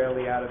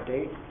fairly out of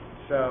date,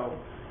 so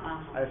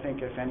I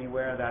think if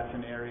anywhere, that's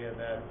an area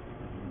that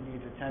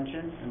needs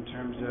attention in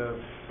terms of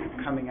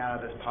coming out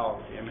of this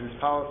policy. I mean, this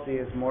policy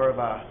is more of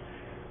a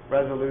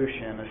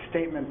resolution, a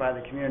statement by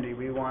the community,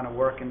 we want to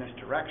work in this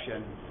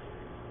direction.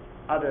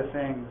 Other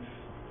things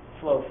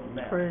flow from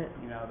there. Right.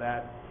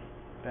 That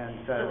then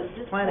So says, at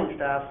this planning point-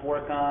 staff,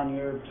 work on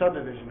your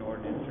subdivision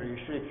ordinance or your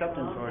street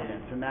acceptance Okay.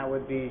 ordinance, and that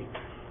would be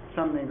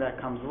something that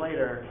comes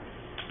later.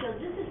 So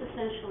this is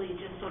essentially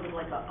just sort of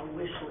like a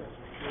wish list,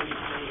 basically,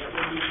 that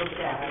will be looked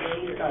at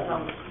later.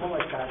 More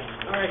like that.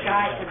 Or a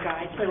guide.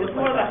 It's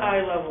more the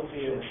high-level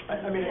view.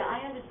 I mean, Yeah, I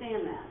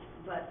understand that,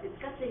 but it's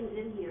got things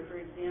in here, for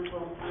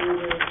example,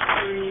 under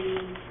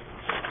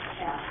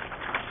 3F.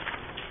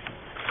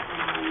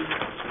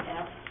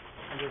 F,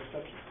 under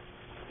exception.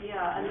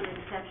 yeah, under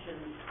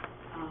exceptions,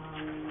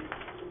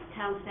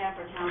 town staff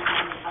or town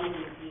council, I'm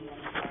going to be in,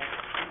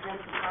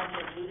 exempt the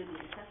project due to the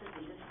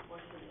excessively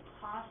disproportionate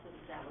cost of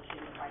establishing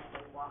a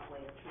bike-way,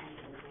 walkway, or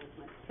transit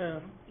enhancement.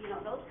 yeah,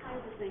 Those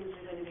kinds of things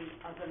are going to be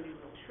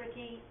real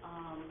tricky.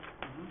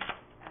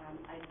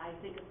 I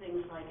think of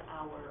things like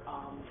our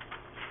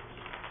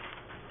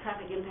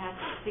traffic impact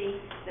fee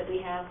that we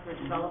have for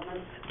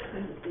development.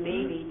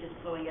 Maybe just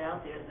throwing it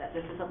out there, that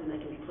this is something that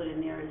can be put in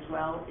there as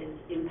well, is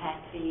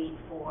impact fee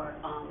for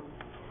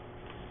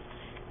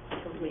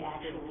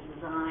actual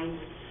design.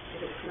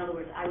 In other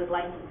words, I would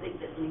like to think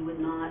that we would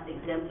not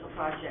exempt a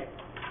project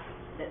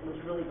that was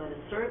really going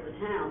to serve the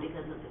town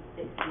because of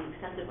the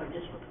excessive or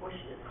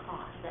disproportionate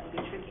cost. That would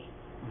be tricky.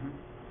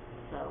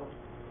 So,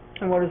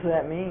 and what does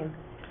that mean?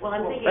 well,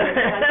 I'm thinking,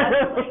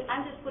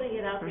 I'm just putting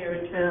it out there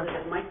in terms of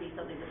it might be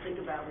something to think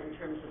about in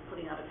terms of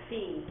putting out a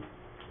fee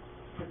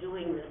for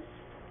doing this.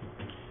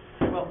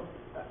 Well,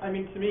 I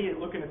mean, to me,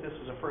 looking at this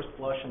as a first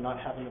blush and not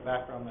having the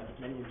background that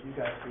many of you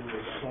guys do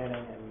with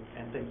planning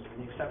and things,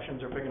 the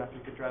exceptions are big enough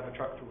you could drive a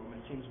truck through them.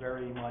 It seems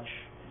very much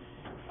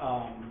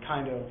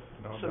kind of.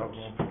 No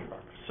room for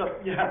trucks. So,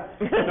 yeah,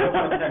 no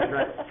pun intended,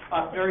 right.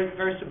 Very,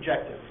 very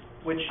subjective,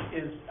 which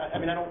is, I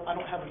mean, I don't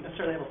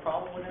necessarily have a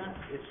problem with that.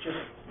 It's just,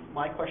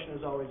 my question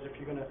is always, if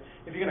you're gonna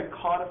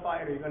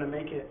codify it or you're gonna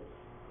make it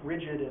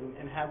rigid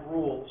and have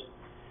rules,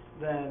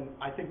 then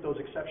I think those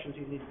exceptions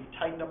either need to be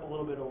tightened up a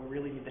little bit, or we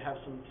really need to have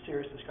some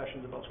serious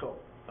discussions about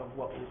scope of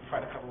what we're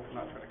trying to cover, what we're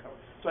not trying to cover.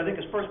 So I think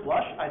as first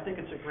blush, I think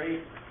it's a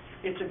great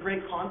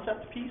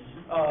concept piece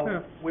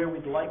of where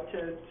we'd like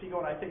to see go,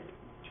 and I think,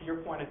 to your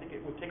point, I think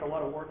it would take a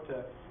lot of work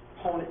to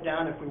hone it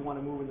down if we want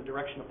to move in the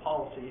direction of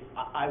policy,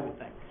 I would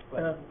think,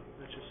 but that's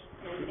just...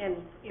 And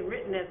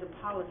written as a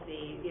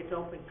policy, it's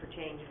open for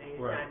change at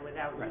any time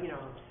without, you know,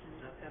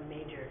 a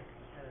major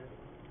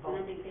And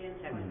I think Dan's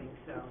type of thing,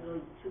 so.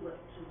 To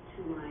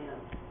my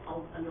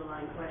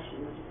underlying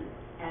question, which is,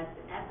 as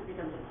it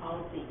becomes a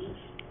policy,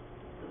 each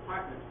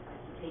department has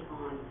to take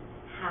on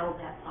how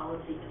that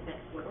policy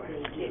affects what they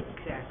do.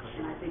 Exactly.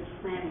 And I think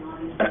planning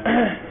obviously is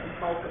the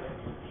bulk of it,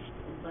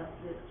 but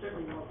there's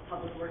certainly no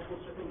public works will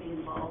certainly be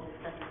involved,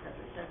 et cetera, et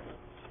cetera, et cetera.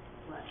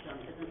 But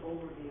as an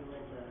overview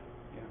of the...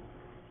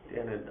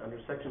 And under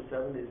section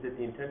 7, is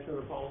it the intention of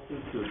the policy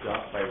to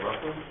adopt by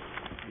reference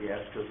the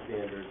ASCO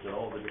standards and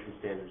all the different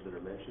standards that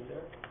are mentioned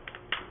there?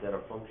 Is that a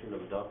function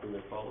of adopting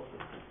this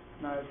policy?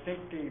 No, I think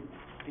the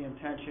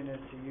intention is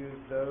to use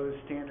those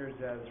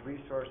standards as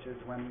resources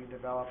when we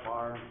develop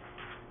our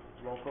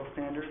local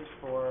standards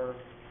for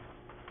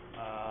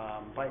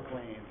bike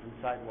lanes and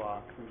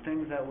sidewalks and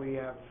things that we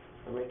have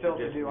still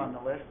to do on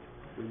the list.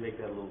 We make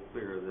that a little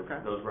clearer, that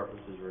those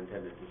references are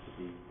intended just to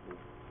be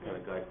kind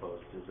of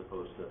guideposts as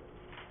opposed to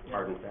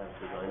hard and fast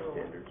design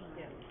standards.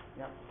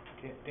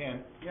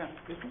 Dan? Yeah.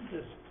 Isn't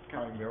this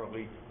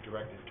primarily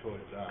directed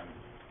towards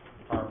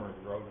farmer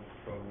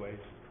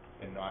roadways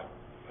and not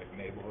like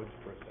neighborhoods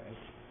per se?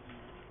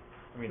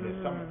 I mean,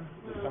 there's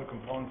some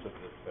components of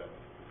this that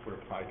would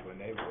apply to a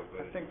neighborhood,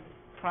 but... I think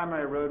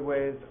primary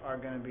roadways are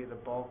going to be the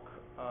bulk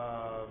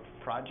of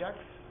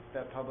projects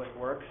that Public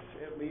Works,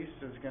 at least,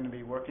 is going to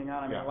be working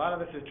on. I mean, a lot of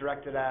this is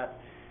directed at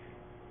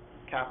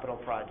capital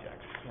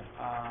projects,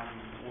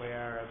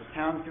 where the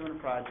town's doing a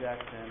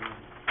project and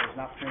there's an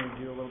opportunity to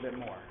do a little bit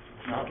more.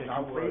 Now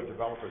where a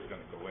developer's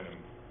going to go in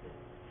and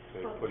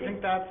say, I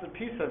think that's a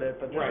piece of it,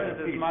 but this is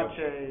as piece much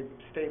a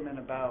statement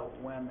about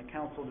when the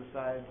council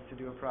decides to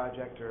do a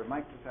project or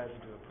Mike decides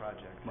to do a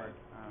project. Right.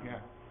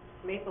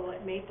 Maple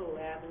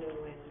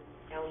Avenue in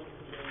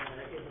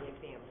Elmsville is an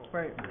example.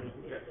 Right.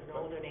 It's an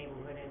older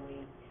neighborhood, and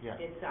we Yeah.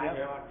 did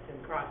sidewalks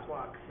and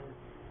crosswalks, and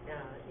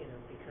you know,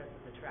 because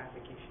of the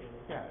traffic issue.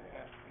 Yeah,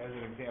 as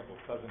an example,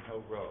 Pleasant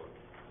Hill Road,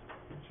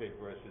 say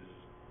versus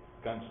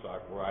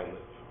Gunstock where I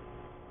live.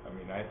 I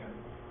mean,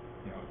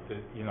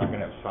 you're not going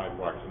to have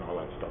sidewalks and all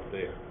that stuff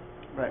there.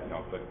 Right. You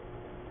know, but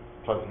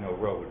Pleasant Hill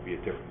Road would be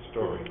a different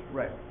story.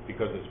 Right.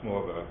 Because it's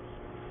more of a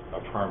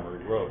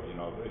primary road, you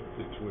know,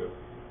 it's where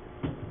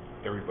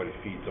everybody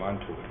feeds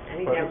onto it. I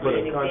think But that would be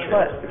in an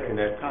contrast example. to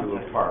connect to a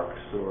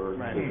parks or to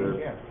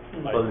the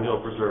Pleasant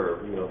Hill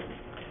Preserve, you know,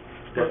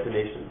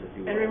 destinations, if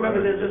you will. And remember,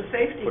 there's a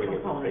safety Putting it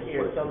in component the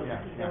here, place. so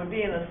there would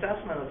be an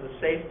assessment of the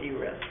safety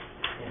risk.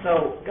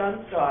 So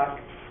Gunstock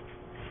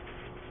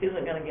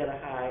isn't gonna get a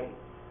high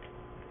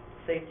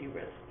safety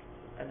risk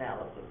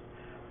analysis,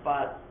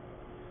 but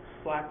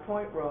Black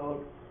Point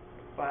Road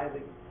by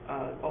the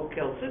Oak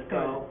Hill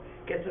Citgo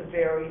gets a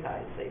very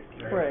high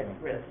safety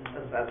risk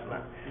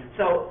assessment.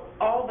 So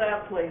all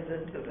that plays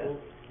into this.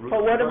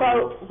 But what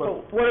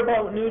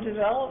about new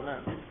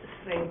development?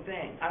 Same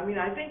thing. I mean,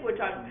 I think we're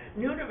talking,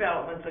 new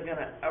developments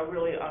are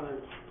really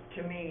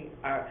to me,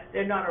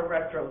 they're not a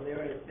retro,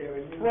 they're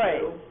a new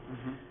build.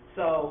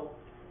 So,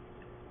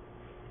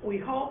 we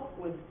hope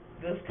with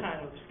this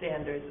kind of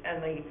standards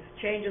and the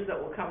changes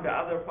that will come to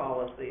other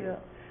policies,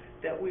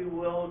 that we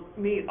will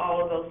meet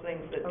all of those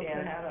things that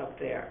Dan had up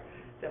there,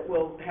 that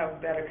we'll have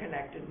better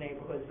connected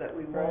neighborhoods, that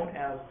we won't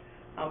have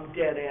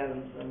dead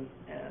ends and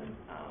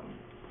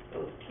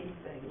those key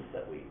things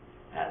that we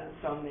had in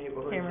some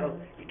neighborhoods. So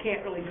you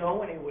can't really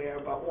go anywhere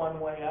but one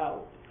way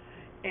out.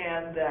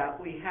 And that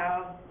we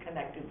have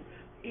connected,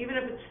 even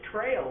if it's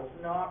trails,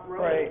 not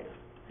roads.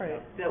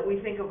 That we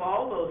think of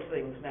all those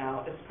things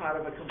now as part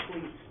of a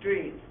complete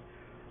street.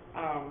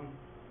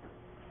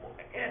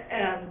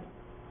 And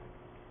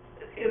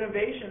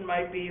innovation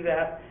might be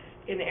that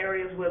in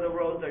areas where the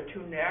roads are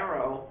too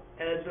narrow,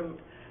 and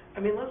I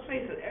mean, let's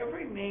face it,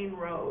 every main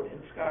road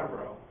in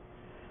Scarborough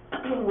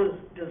was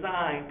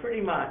designed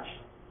pretty much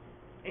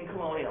in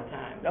colonial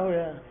times.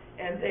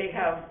 And they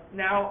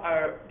now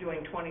are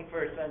doing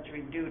 21st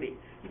century duty.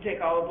 You take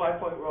all of Black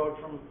Point Road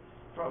from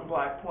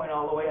Black Point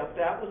all the way up,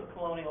 that was a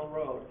colonial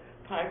road.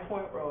 Pine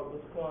Point Road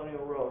was a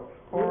colonial road.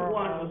 Route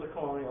 1 was a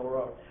colonial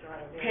road.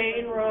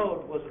 Payne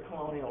Road was a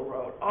colonial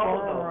road. All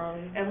of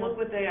those. And look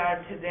what they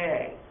are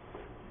today.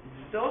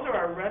 Those are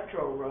our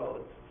retro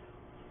roads.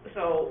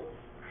 So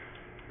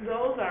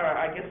those are,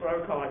 I guess, what I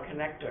would call our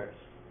connectors.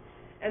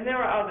 And there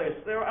are others.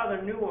 There are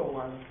other newer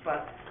ones,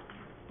 but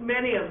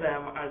many of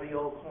them are the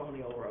old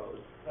colonial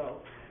roads.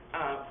 So,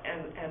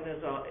 and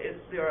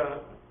there are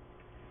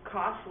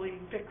costly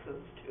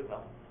fixes to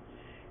them.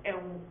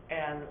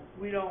 And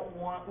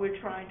we're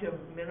trying to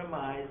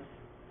minimize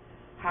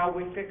how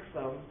we fix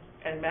them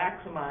and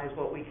maximize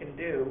what we can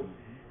do,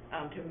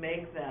 to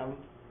make them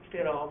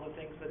fit all the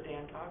things that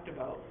Dan talked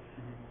about.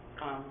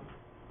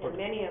 And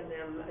many of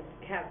them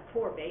have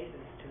poor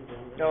bases to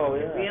them. Oh,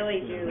 yeah. To really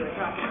do a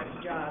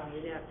top-notch job,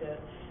 you'd have to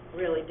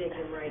really dig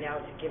them right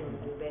out to give them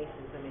new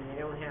bases. I mean, they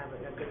don't have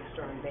a good,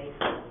 strong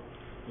basis.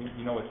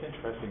 You know, what's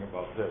interesting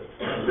about this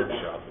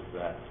workshop is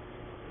that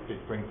it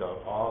brings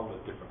out all the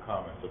different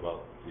comments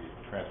about the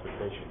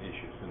transportation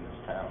issues in this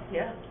town.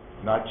 Yeah.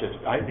 Not just,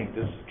 I think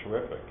this is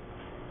terrific,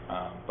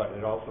 but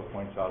it also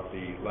points out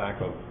the lack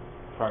of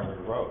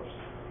primary roads.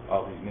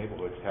 All these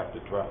neighborhoods have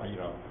to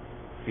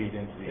feed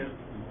into these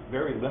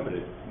very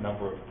limited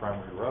number of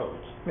primary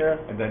roads. Yeah.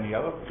 And then the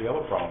other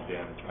problem,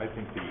 Dan, is I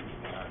think the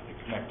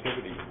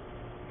connectivity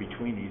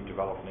between these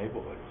developed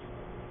neighborhoods.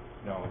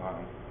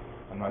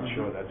 I'm not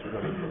sure that's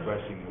really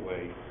progressing the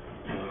way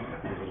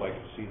we would like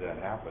to see that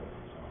happen.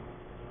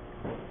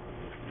 So.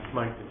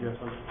 Mike, did you have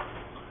something?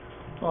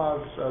 Well,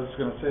 I was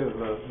going to say that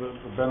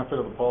the benefit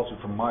of the policy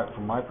from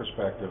my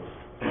perspective,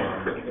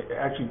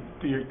 actually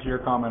to your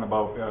comment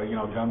about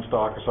gun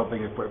stock or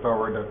something, if I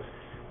were to,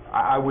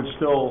 I would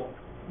still,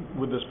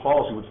 with this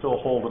policy, would still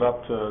hold it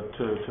up to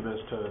this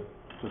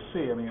to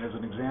see. I mean, as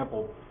an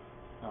example,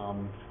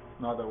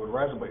 not that it would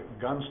rise, but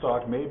gun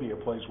stock may be a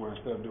place where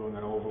instead of doing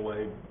an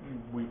overlay,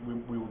 we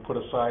would put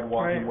a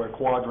sidewalk in where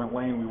quadrant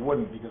lane we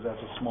wouldn't, because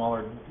that's a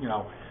smaller,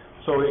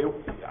 So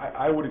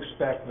I would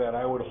expect that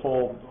I would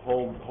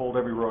hold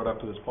every road up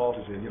to this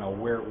policy, saying,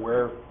 where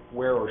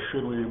or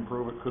should we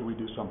improve it? Could we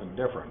do something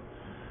different?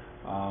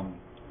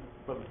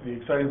 But the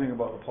exciting thing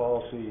about the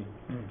policy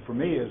for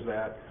me is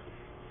that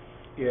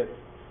it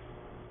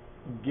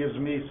gives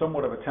me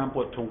somewhat of a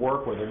template to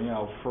work with. And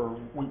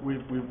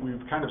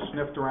we've kind of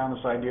sniffed around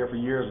this idea for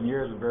years and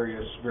years in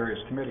various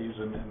committees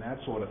and that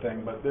sort of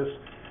thing. But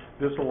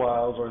this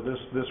allows, or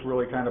this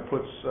really kind of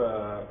puts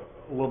a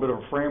little bit of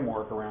a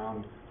framework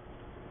around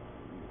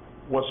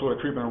what sort of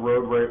treatment a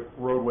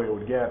roadway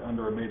would get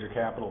under a major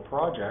capital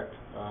project.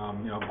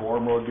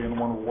 Gorham Road being the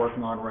one we're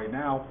working on right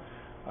now.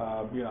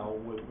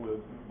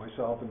 With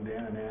myself and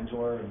Dan and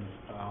Angela, and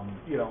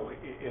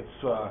it's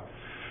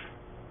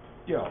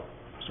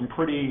some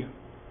pretty,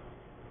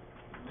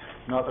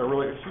 not that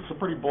really, it's some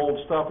pretty bold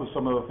stuff with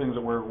some of the things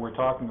that we're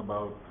talking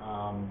about,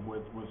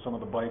 with some of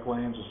the bike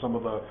lanes, or some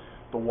of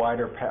the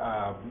wider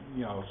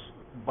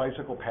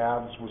bicycle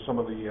paths, with some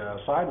of the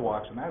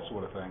sidewalks and that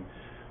sort of thing.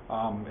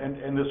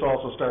 And this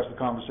also starts the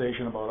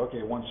conversation about,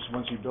 okay, once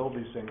you build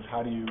these things,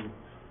 how do you,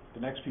 the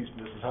next piece of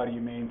this is how do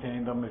you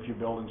maintain them if you're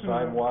building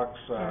sidewalks,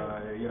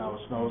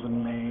 snows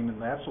in Maine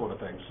and that sort of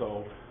thing.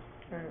 So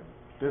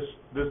this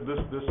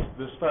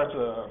starts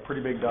a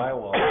pretty big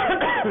dialogue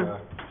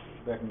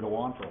that can go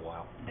on for a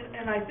while.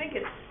 And I think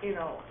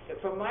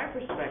it's, from my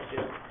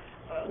perspective,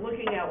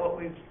 looking at what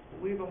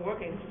we've been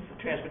working since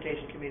the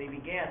Transportation Committee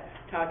began,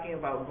 talking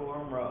about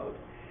Gorham Road.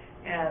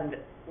 And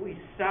we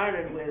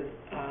started with,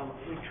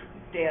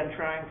 Dan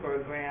trying for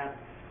a grant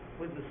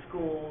with the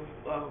schools,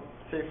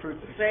 Safe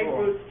Routes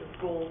to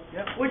Schools,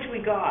 yep. Which we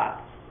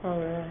got. Oh,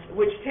 yeah.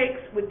 Which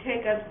would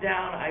take us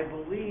down, I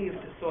believe,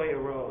 to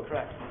Sawyer Road.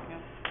 Correct. Yeah.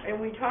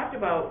 And we talked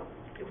about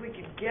if we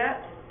could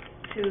get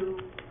to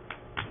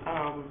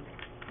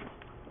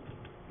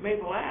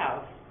Maple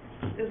Ave,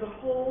 there's a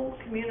whole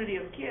community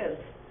of kids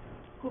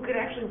who could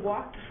actually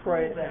walk to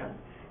school then,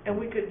 and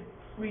we could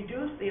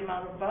reduce the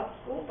amount of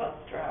school bus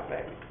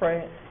traffic,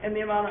 and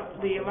the amount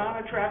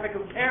of traffic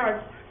of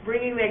parents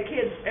bringing their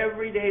kids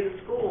every day to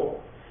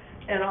school,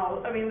 and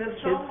all. I mean, there's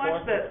so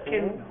much that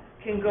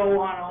can go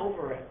on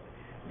over it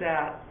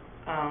that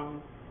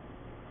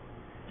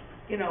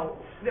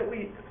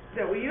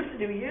that we used to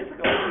do years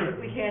ago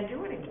that we can't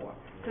do anymore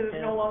because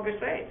it's no longer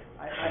safe.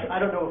 I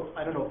don't know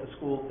if the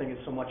school thing is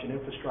so much an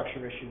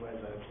infrastructure issue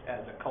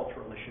as a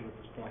cultural issue at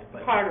this point.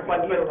 But part of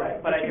it, you're right.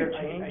 But I hear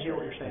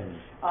what you're saying.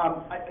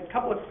 A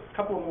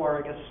couple of more,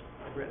 I guess,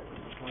 I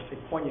want to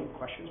say poignant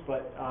questions,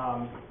 but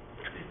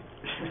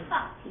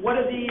what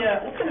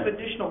kind of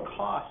additional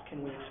costs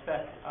can we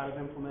expect out of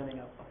implementing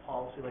a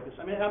policy like this?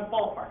 I mean, I'm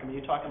ballpark. I mean,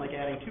 you're talking like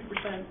adding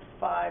 2%,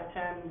 5,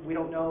 10. We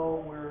don't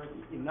know. We're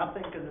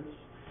nothing because it's.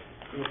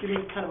 Give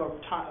me kind of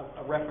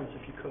a reference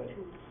if you could.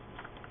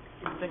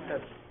 I think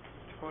that's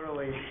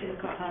totally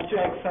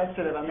context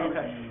sensitive. I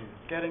mean,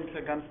 getting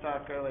to gun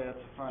stock early, that's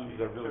a fun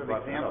sort of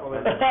example.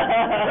 In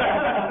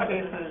some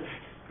cases,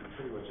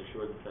 pretty much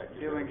assured the fact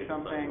doing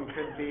something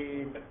could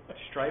be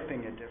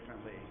striping it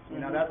differently.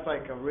 That's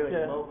like a really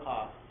low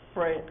cost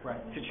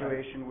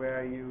situation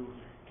where you,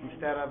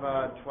 instead of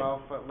a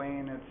 12-foot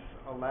lane, it's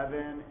 11,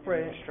 and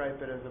you stripe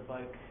it as a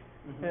bike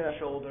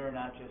shoulder,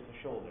 not just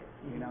a shoulder.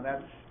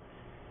 That's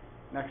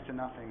next to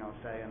nothing, I'll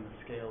say, on the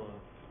scale of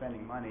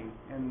spending money.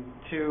 And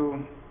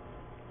to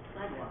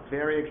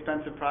very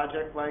expensive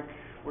project like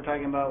we're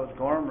talking about with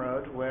Gorham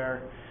Road,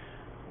 where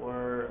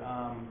we're,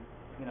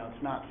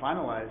 it's not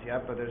finalized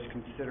yet, but there's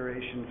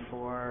consideration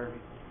for,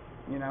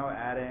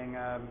 adding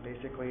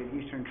basically an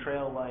Eastern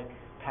Trail-like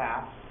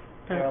path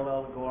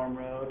parallel to Gorham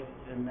Road,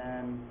 and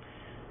then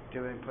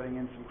putting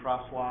in some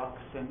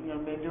crosswalks,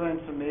 and, they're doing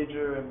some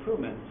major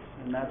improvements,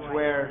 and that's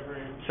where,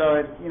 so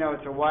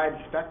it's a wide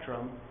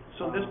spectrum.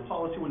 So this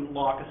policy wouldn't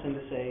lock us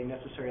into say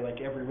necessarily like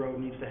every road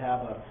needs to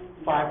have a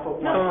 5-foot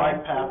wide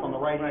bike path on the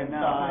right-hand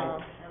side,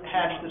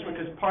 hatched this way,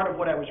 because part of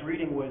what I was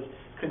reading was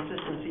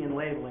consistency in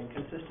labeling,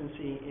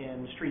 consistency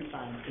in street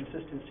signs,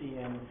 consistency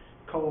in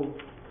code,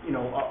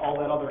 all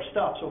that other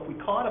stuff. So if we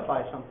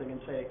codify something and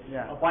say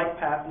a bike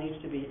path needs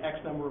to be X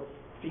number of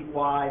feet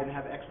wide and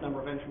have X number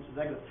of entrances,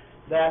 exits,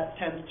 that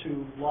tends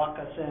to lock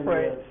us in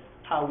with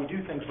how we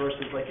do things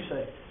versus, like you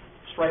said,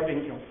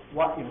 striping,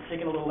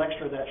 taking a little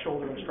extra of that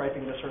shoulder and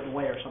striping it a certain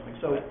way or something.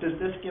 So does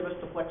this give us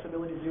the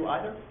flexibility to do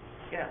either?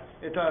 Yeah.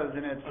 It does,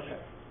 and it's,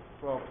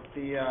 well,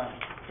 the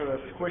sort of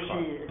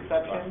squishy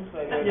exceptions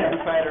that I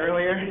identified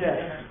earlier.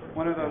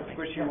 One of those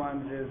squishy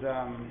ones is,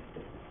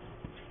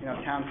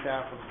 town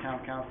staff or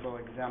town council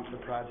exempts the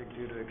project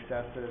due to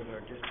excessive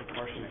or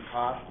disproportionate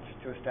costs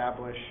to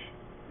establish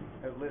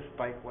a list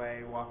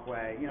bikeway,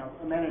 walkway,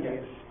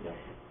 amenities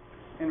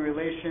in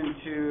relation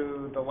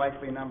to the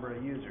likely number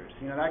of users.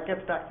 That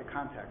gets back to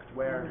context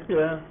where,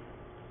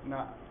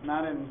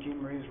 not in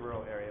Jean Marie's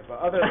rural area, but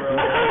other rural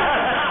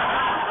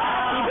areas.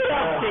 Keep it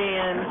up,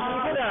 Dan,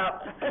 keep it up.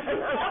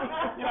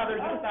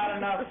 There's just not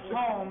enough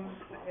homes,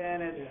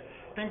 and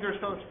things are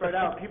so spread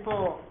out.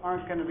 People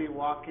aren't going to be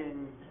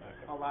walking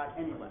a lot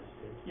anyway.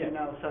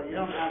 So you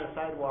don't add a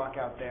sidewalk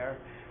out there,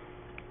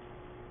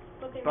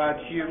 but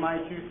you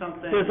might do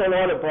something. There's a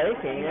lot of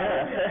biking,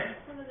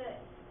 Some of the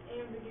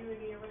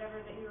ambiguity or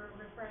whatever that you were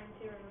referring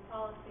to in the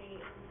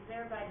policy is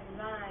there by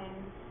design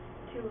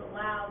to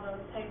allow those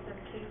types of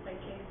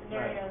case-by-case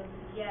scenarios,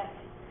 yet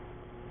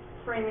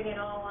framing it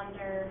all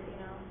under,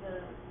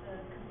 the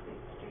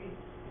complete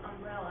streets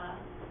umbrella.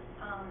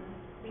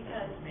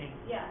 Because,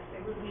 yes,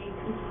 it would be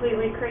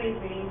completely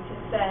crazy to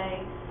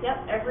say,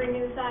 yep, every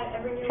new road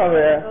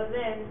that goes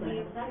in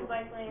needs 2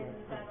 bike lanes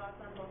and sidewalks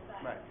on both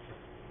sides.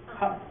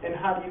 And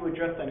how do you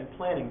address that in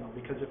planning, though?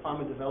 Because if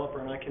I'm a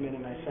developer and I come in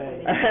and I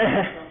say,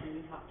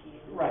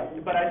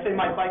 but I say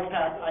my bike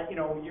path,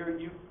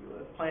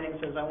 planning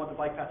says I want the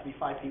bike path to be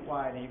 5 feet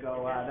wide, and you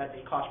go, that's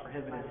cost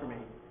prohibitive for me.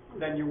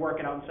 Then you work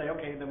it out and say,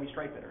 okay, then we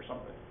stripe it or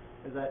something.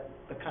 Is that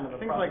the kind of the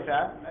things process? like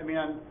that?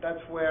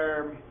 That's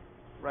where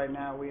right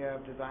now we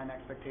have design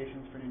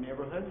expectations for new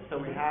neighborhoods, so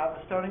we have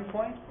a starting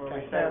point where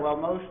we say, well,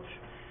 most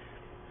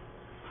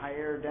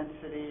higher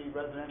density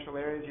residential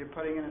areas, you're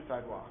putting in a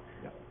sidewalk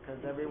because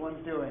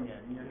everyone's doing it,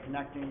 and you're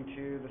connecting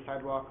to the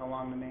sidewalk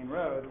along the main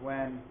road.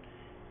 When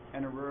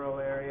in a rural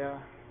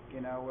area,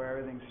 where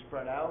everything's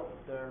spread out,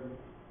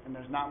 and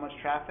there's not much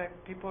traffic,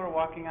 people are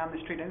walking on the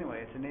street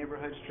anyway. It's a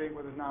neighborhood street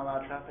where there's not a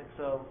lot of traffic,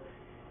 so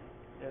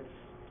it's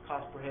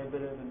cost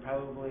prohibitive and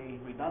probably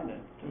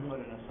redundant to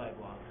put in a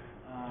sidewalk.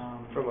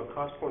 From a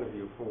cost point of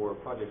view, for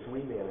projects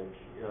we manage,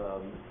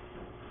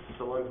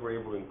 so long as we're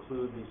able to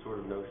include these sort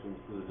of notions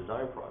through the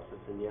design process,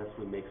 and yes,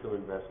 we make some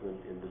investment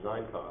in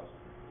design costs,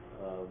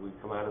 we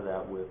come out of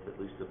that with at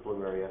least a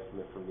preliminary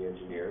estimate from the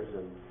engineers,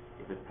 and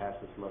if it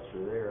passes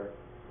muster there,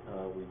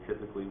 we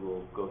typically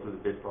will go through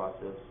the bid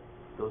process.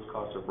 Those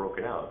costs are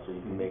broken out, so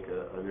you can make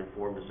an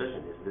informed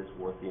decision. Is this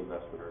worth the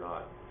investment or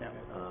not?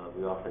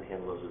 We often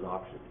handle those as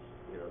options,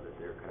 that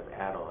they're kind of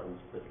add-ons,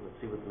 but let's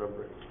see what the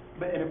number is.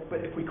 But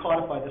if we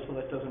codify this, so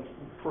that doesn't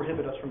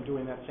prohibit us from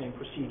doing that same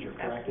procedure,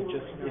 correct? It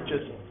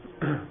just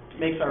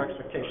makes our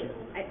expectations.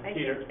 I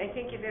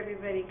think if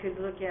everybody could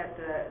look at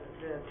the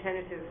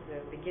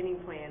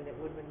beginning plan that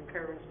Woodman and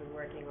Curran's been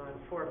working on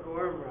for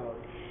Gorham Road,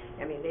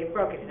 they've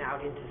broken it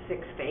out into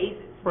 6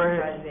 phases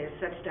because there's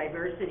such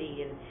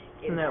diversity in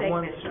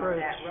segments of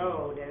that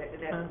road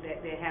that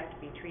they have to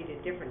be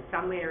treated different.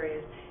 Some areas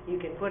you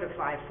can put a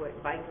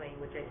 5-foot bike lane,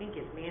 which I think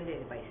is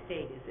mandated by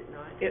state, is it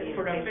not? It's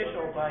for an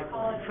official bike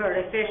lane. For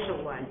an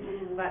official one,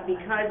 but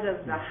because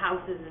of the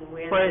houses and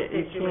where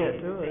they're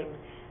situated,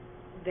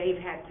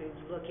 they've had to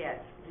look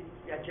at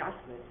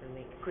adjustments, and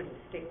they couldn't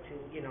stick to,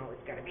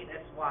 it's got to be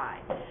this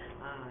wide.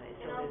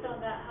 And also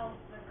that helps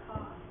the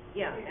cost.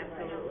 Yeah,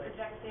 absolutely.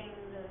 Projecting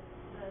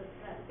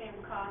that same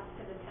cost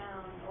to the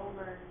town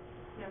over,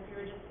 if you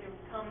were just to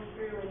come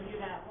through and do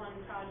that one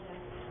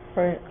project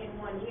in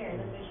 1 year,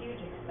 that's a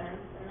huge expense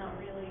and not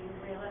really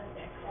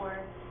realistic.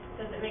 Or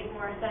does it make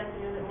more sense,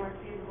 and is it more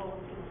feasible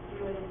to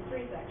do it in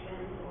 3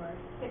 sections or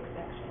 6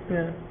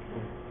 sections?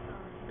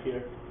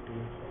 Peter?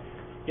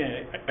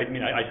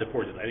 I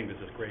support this. I think this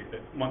is great.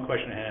 But one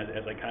question I had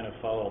as I kind of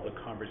follow the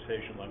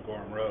conversations on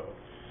Gorham Road,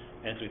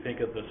 and as we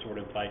think of the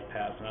sort of bike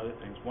paths and other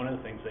things, one of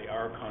the things they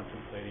are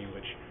contemplating,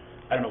 which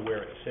I don't know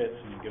where it sits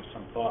and give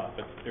some thought,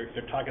 but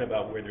they're talking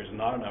about where there's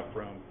not enough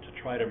room to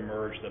try to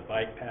merge the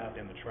bike path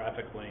and the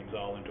traffic lanes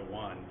all into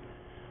one.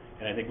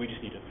 And I think we just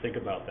need to think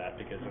about that,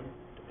 because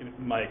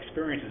my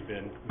experience has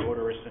been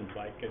motorists and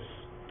bikers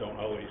don't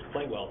always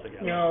play well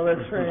together. No,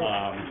 that's right.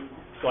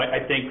 So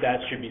I think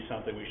that should be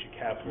something we should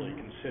carefully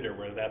consider,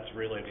 where that's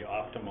really the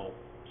optimal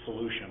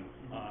solution.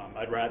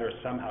 I'd rather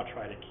somehow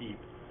try to keep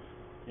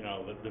you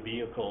know, the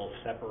vehicle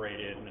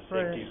separated in a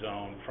safety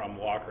zone from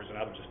walkers and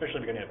others,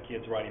 especially if you're gonna have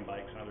kids riding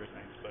bikes and other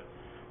things, but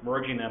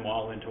merging them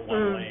all into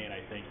one lane,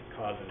 I think,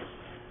 causes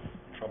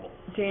trouble.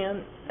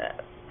 Dan,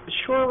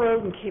 Shore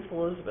Road in Cape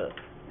Elizabeth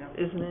Yep.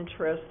 is an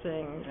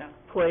interesting Yeah.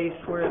 place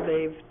where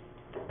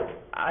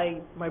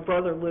my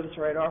brother lives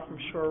right off from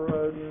Shore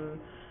Road,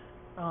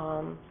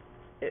 and,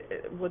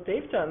 what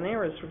they've done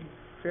there is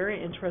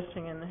very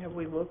interesting, and have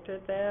we looked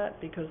at that?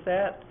 Because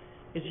that's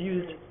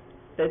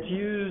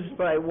used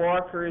by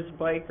walkers,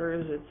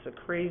 bikers, it's a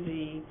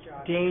crazy,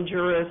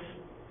 dangerous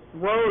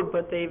road,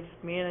 but they've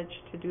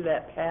managed to do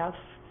that path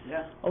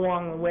Yeah.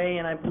 along the way,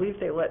 and I believe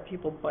they let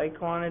people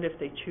bike on it if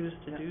they choose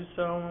to do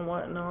so and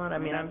whatnot. I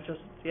mean, I'm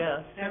just,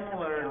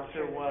 Similar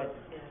to what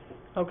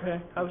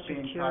Okay, I was just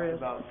being talked curious.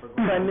 about for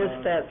I Gorham missed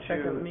Road that to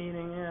second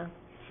meeting, yeah.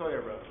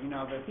 Sawyer Road, you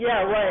know, the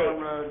Yeah, right,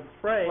 Gorham Road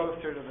right.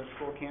 closer to the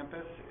school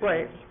campus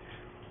Right. is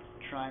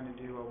trying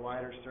to do a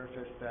wider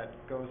surface that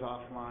goes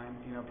offline,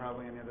 you know,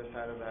 probably on the other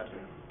side of that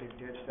big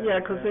ditch. that Yeah,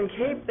 is 'cause there. in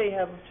Cape, they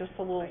have just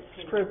a little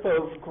strip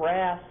of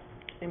grass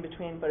in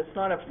between, but it's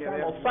not a Yeah,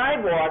 they formal have-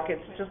 sidewalk,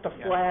 it's just a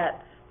Yeah.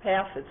 flat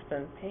path that's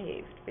been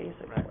paved,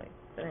 basically. Right.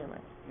 But anyway.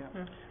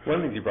 Yeah. One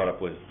of the things you brought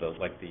up was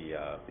the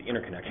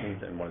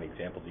interconnections, and one of the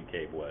examples you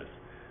gave was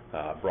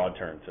Broad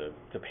Turn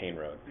to Payne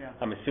Road. Yeah.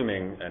 I'm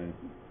assuming, and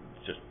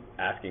just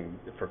asking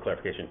for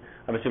clarification,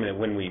 I'm assuming that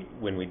when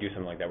we do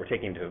something like that, we're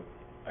taking into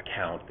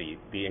account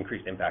the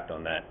increased impact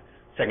on that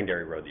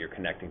secondary road that you're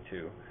connecting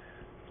to,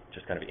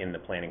 just kind of in the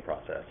planning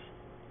process.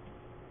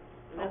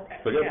 Okay,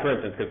 But yeah. for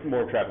instance, if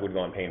more traffic would go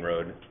on Payne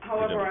Road,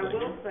 However, I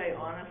presumably- will say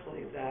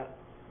honestly that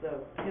the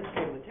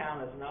history of the town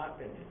has not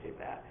been to do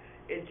that.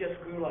 It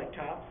just grew like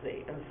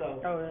topsy, and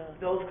so Oh, yeah.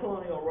 those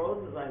colonial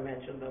roads, as I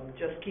mentioned them,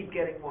 just keep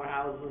getting more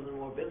houses and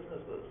more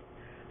businesses.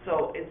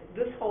 So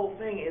this whole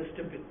thing is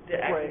to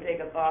actually Right. take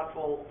a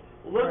thoughtful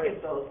look Right.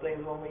 at those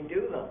things when we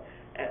do them,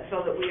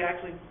 so that we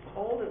actually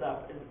hold it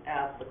up and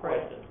ask the Right.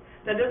 question.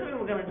 That doesn't mean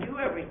we're gonna do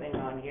everything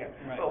on here,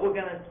 Right. but we're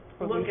gonna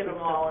But look we at them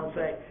should all and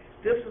say,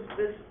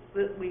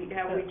 definitely.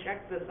 have we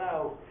checked this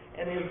out,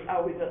 and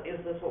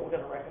is this what we're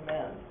gonna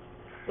recommend?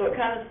 So it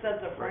kind of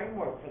sets a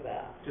framework for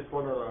that. Just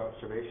one other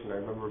observation, I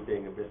remember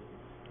being a bit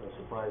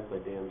surprised by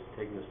Dan's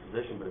taking this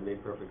position, but it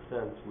made perfect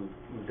sense.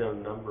 We've done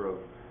a number of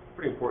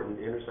pretty important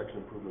intersection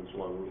improvements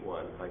along Route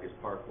 1, Ficus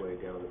Parkway,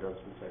 down the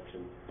Dunstan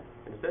section,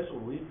 and essentially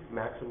we've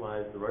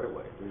maximized the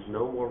right-of-way. There's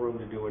no more room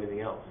to do anything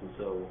else, and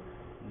so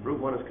Route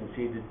 1 is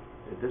conceded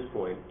at this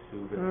point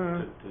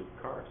to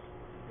cars.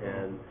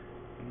 And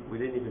we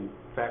didn't even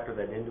factor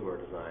that into our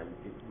design.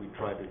 We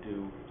tried to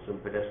do some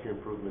pedestrian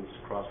improvements,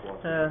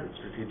 crosswalks in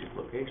strategic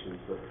locations,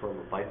 but from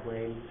a bike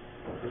lane,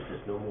 there's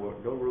just no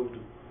room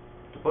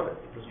to put it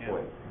at this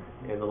point.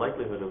 And the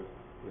likelihood of,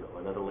 you know,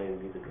 another lane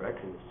in either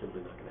direction is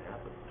simply not gonna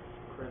happen.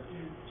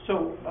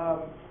 So,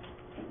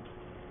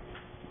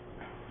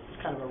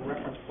 just kind of a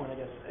reference point, I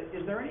guess.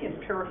 Is there any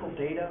empirical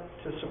data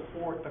to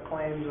support the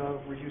claims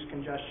of reduced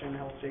congestion,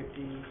 health,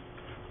 safety,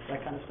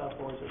 that kind of stuff,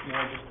 or is it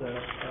more just a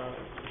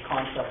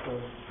concept of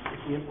if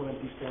we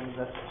implement these things,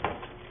 that's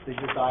the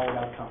desired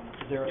outcome?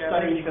 Is there a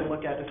study you can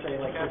look at to say,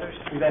 like,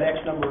 we've had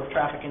X number of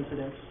traffic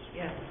incidents,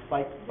 Yeah.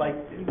 bike,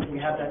 we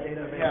have that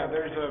data available? Yeah,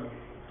 there's a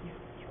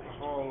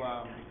whole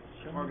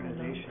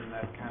organization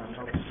that kind of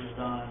focuses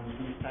on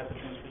these type of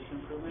transportation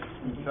improvements.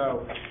 And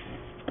so,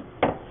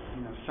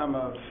 you know, some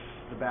of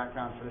the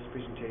background for this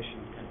presentation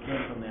kind of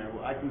came from there.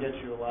 Well, I can get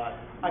you a lot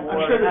I'm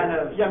more sure kind that,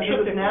 of yeah, I'm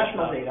sure there's statistical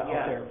national stuff. data Yeah.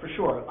 out there, for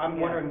sure. I'm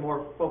Yeah. wondering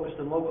more focused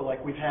and local,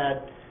 like we've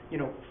had,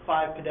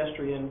 5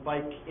 pedestrian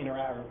bike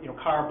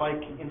car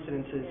bike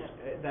incidences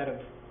that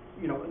have,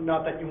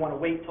 not that you want to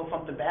wait till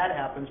something bad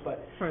happens,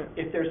 but Right.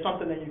 if there's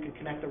something that you can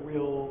connect a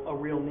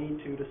real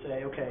need to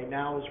say, okay,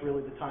 now is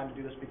really the time to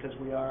do this because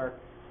we are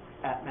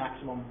at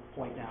maximum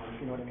point now, if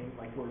you know what I mean?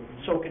 Like, we're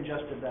so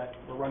congested that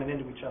we're running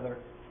into each other.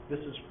 This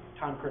is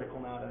time critical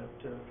now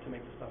to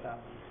make this stuff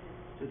happen.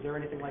 Is there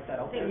anything like that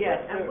out there?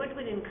 Yes.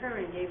 Woodward and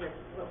Curran gave us,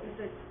 what was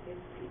it,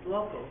 it's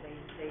local,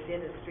 they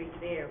did a street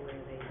there where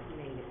they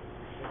made it,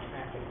 the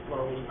traffic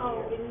flowing.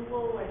 Oh, in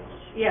Woolwich.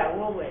 Yeah,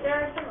 Woolwich.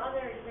 There are some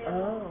other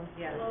examples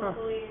Yeah.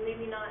 locally,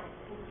 maybe not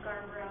in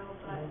Scarborough,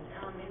 but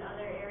in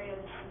other areas.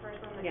 The first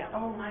one that Yeah.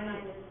 comes to my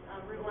mind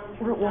is Route 1 Route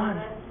through 1.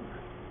 Thomas.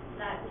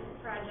 That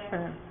project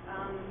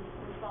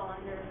would fall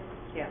under,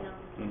 Yeah.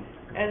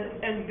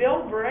 And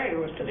Bill Bray, who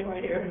was sitting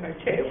right here at our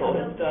table,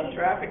 has done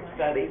traffic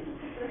studies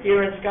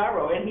here in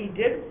Scarborough, and he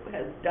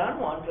has done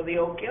one for the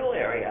Oak Hill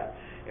area.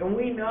 And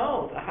we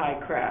know the high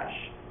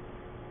crash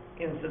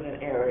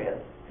incident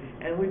areas,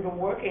 and we've been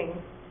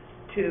working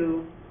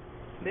to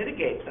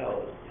mitigate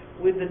those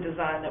with the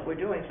design that we're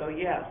doing. So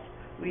yes,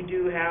 we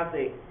do have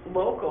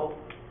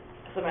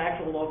some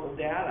actual local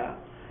data,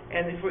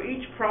 and for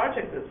each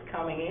project that's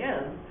coming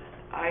in,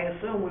 I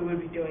assume we would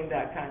be doing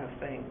that kind of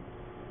thing,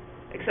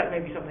 except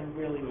maybe something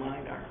really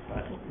minor.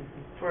 But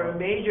for a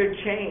major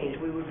change,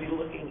 we would be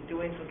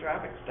doing some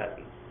traffic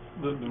studies.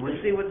 to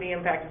see what the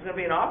impact is gonna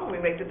be, and often we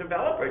make the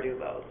developer do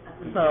those.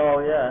 So,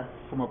 yeah.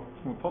 From a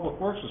public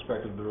works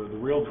perspective, the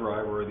real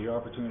driver or the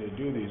opportunity to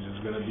do these is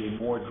gonna be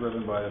more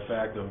driven by the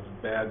fact of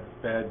bad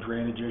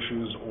drainage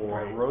issues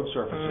or road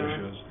surface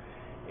issues.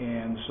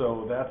 And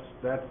so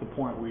that's the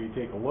point where you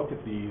take a look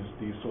at these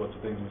sorts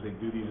of things and say,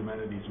 do these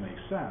amenities make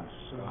sense?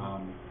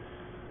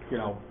 You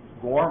know,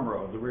 Gorham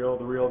Road, the real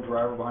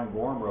driver behind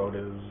Gorham Road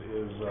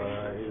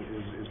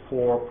is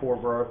poor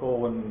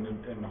vertical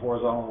and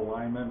horizontal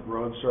alignment,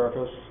 road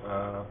surface,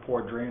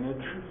 poor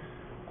drainage.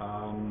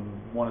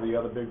 One of the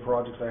other big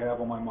projects I have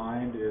on my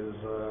mind is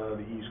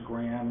the East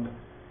Grand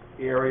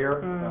area.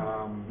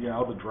 You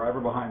know, the driver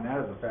behind that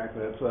is the fact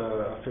that it's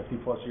a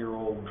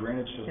 50-plus-year-old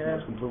drainage system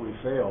that's completely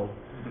failed,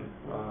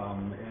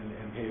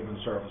 and pavement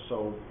surface.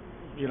 So,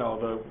 you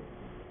know,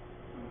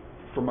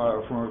 from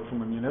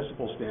a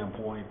municipal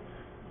standpoint,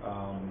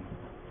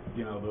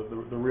 you know,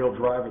 the real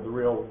driver, the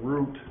real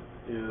root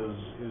is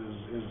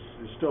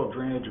still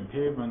drainage and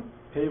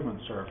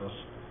pavement surface,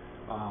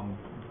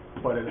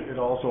 but it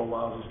also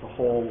allows us to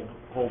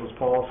hold this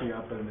policy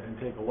up and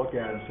take a look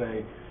at it and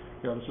say,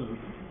 you know,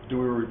 do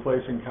we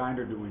replace in kind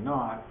or do we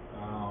not?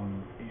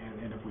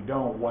 And if we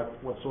don't,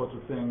 what sorts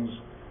of things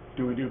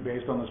do we do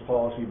based on this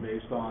policy,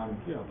 based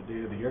on, you know, the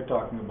data that you're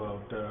talking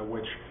about,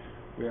 which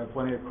we have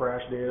plenty of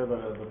crash data,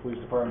 the police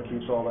department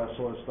keeps all that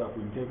sort of stuff.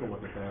 We can take a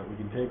look at that. We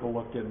can take a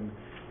look and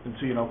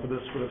see, you know, for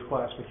this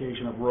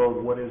classification of road,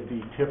 what is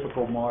the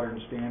typical modern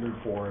standard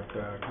for it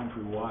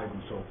countrywide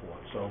and so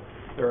forth. So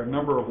there are a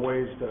number of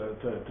ways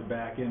to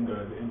back into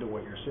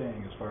what you're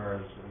saying as far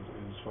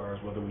as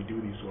whether we do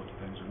these sorts of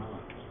things or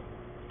not.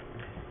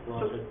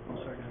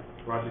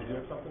 Roger, do you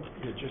have something?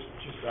 Yeah,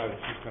 I was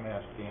just gonna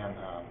ask Dan,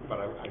 but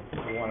I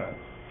wanna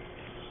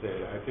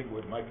say, I think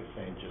what Mike is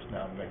saying just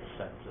now makes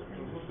sense. I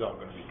mean, this is all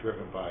gonna be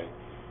driven by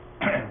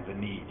the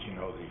needs, you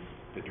know,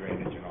 the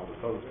drainage and all this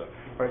other stuff.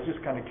 But I was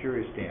just kinda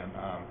curious, Dan,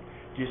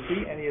 do you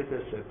see any of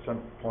this at some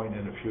point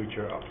in the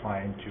future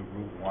applying to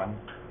Route 1?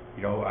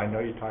 You know, I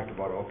know you talked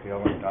about Oak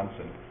Hill and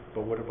Dunston,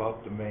 but what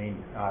about the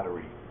main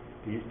artery?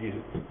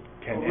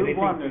 Can Route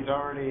 1, anything... there's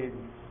already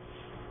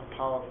a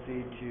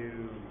policy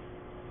to,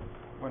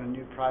 when a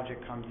new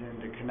project comes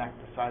in, to connect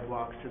the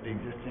sidewalks to the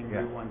existing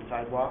Route 1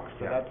 sidewalks.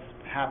 So that's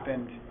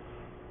happened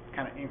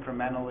kind of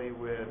incrementally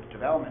with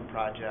development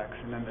projects,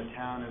 and then the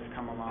town has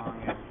come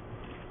along and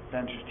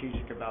been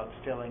strategic about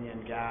filling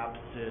in gaps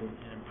and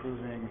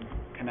improving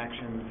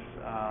connections.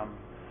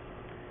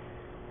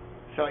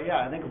 So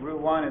yeah, I think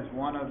Route 1 is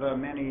one of the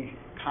many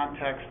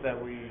contexts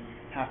that we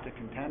have to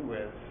contend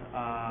with.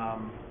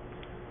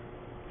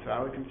 So I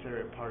would consider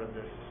it part of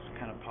this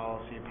kind of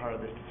policy, part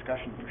of this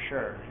discussion for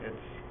sure.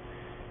 It's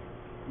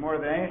more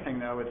than anything,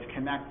 though, it's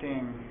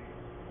connecting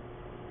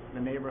the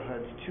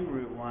neighborhoods to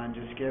Route 1,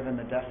 just given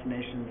the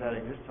destinations that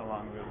exist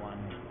along Route 1.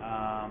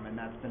 And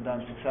that's been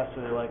done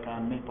successfully, like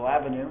on Maple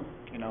Avenue,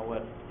 you know,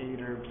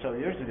 8 or so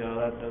years ago,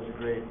 that was a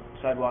great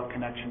sidewalk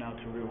connection out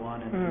to Route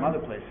 1 and some other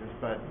places.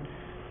 But,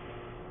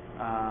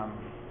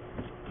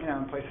 you know,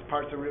 in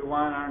parts of Route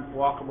 1 aren't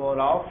walkable at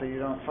all, so you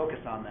don't focus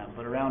on them.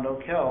 But around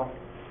Oak Hill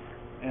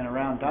and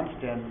around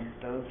Dunston,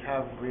 those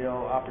have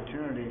real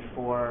opportunity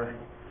for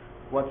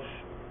what's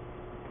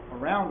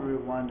around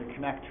Route 1 to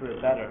connect to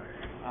it better.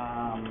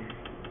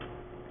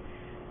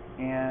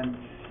 And,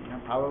 you know,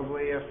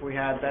 probably if we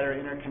had better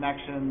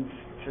interconnections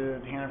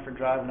to Hannaford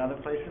Drive and other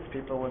places,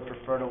 people would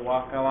prefer to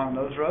walk along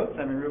those roads.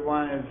 I mean, Route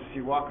 1 is,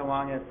 you walk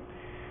along it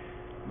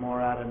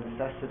more out of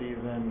necessity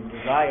than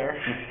desire.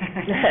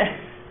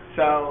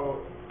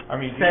 So, I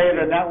mean, say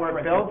the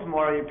network builds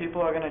more,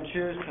 people are going to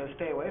choose to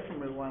stay away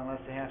from Route 1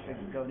 unless they have to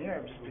go near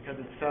it, just because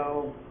it's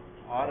so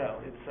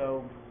it's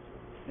so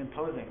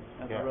imposing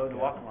as a road to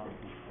walk along.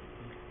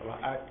 Well,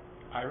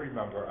 I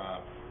remember,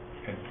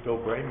 and Bill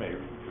Gray may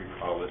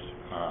recall this,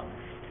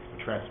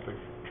 the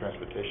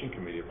Transportation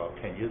Committee about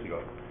 10 years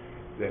ago.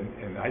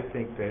 And I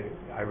think that,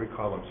 I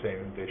recall them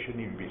saying there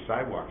shouldn't even be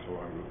sidewalks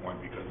along Route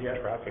 1 because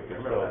the traffic is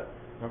so...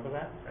 Remember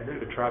that? I do.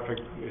 The traffic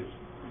is,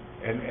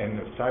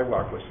 and the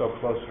sidewalk was so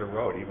close to the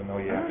road, even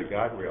though you have the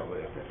guardrail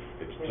there,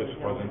 it just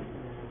wasn't,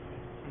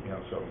 you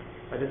know, so...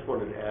 I just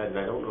wanted to add, and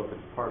I don't know if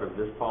it's part of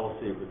this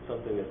policy, but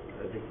something that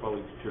I think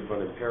probably should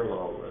run in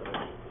parallel,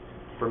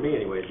 for me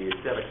anyway, the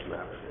aesthetics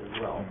matter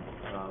as well.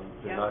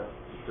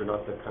 They're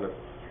not the kind of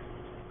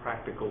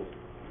practical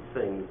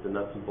things, the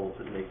nuts and bolts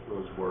that make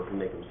roads work and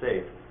make them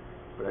safe,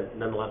 but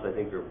nonetheless I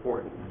think they're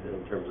important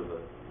in terms of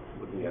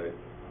looking at it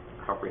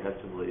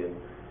comprehensively and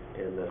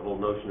that whole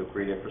notion of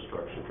green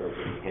infrastructure in terms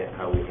of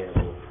how we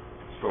handle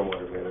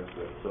stormwater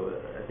management. So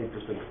I think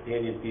there's some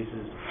companion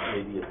pieces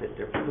maybe a bit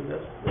different than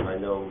this that I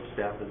know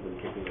staff has been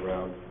kicking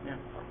around.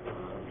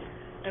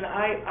 And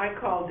I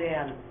called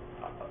Dan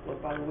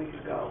about a week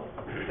ago,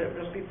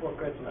 just before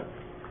Christmas,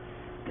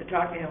 to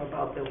talk to him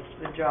about the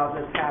job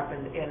that's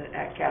happened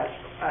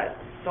at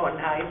Thornton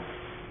Heights.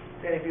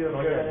 Any of you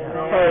have driven in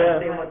there,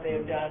 seen what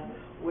they've done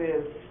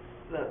with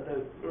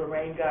the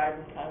rain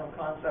garden kind of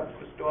concept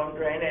for storm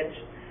drainage.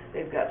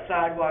 They've got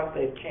sidewalks,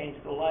 they've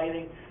changed the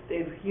lighting,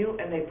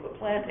 and they put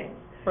planting.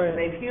 Right. And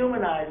they've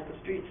humanized the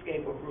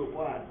streetscape of Route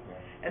 1.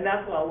 And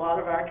that's what a lot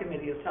of our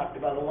committee has talked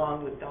about,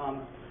 along with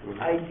Dom's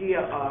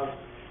idea of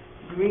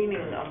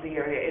greening of the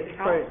area. It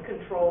helps Right.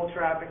 control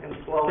traffic and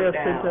slow Yes,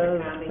 it down.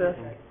 it does,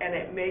 yes. And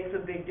it makes a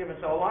big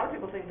difference. So a lot of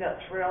people think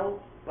that's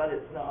trill, but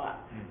it's not.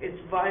 It's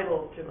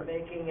vital to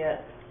making it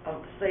a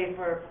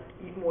safer,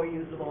 more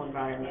usable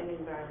environment. And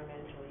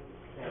environmentally,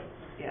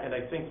 Yeah. And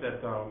I think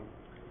that,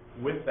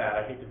 with that,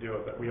 I hate to do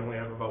it, but we only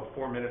have about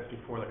 4 minutes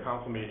before the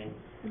council meeting.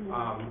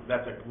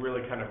 That's a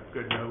really kind of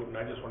good note, and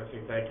I just want to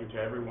say thank you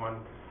to everyone.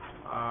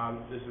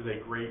 This is a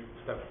great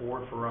step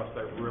forward for us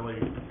that really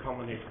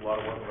culminates a lot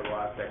of work over the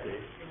last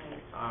decade.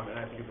 And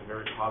I think it's a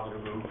very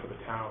positive move for the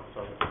town.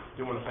 So I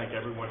do want to thank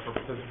everyone for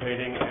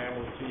participating, and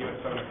we'll see you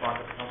at 7 o'clock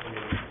at the council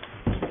meeting.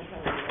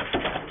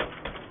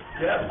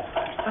 Yes.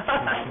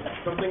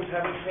 Some things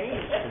haven't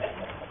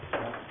changed.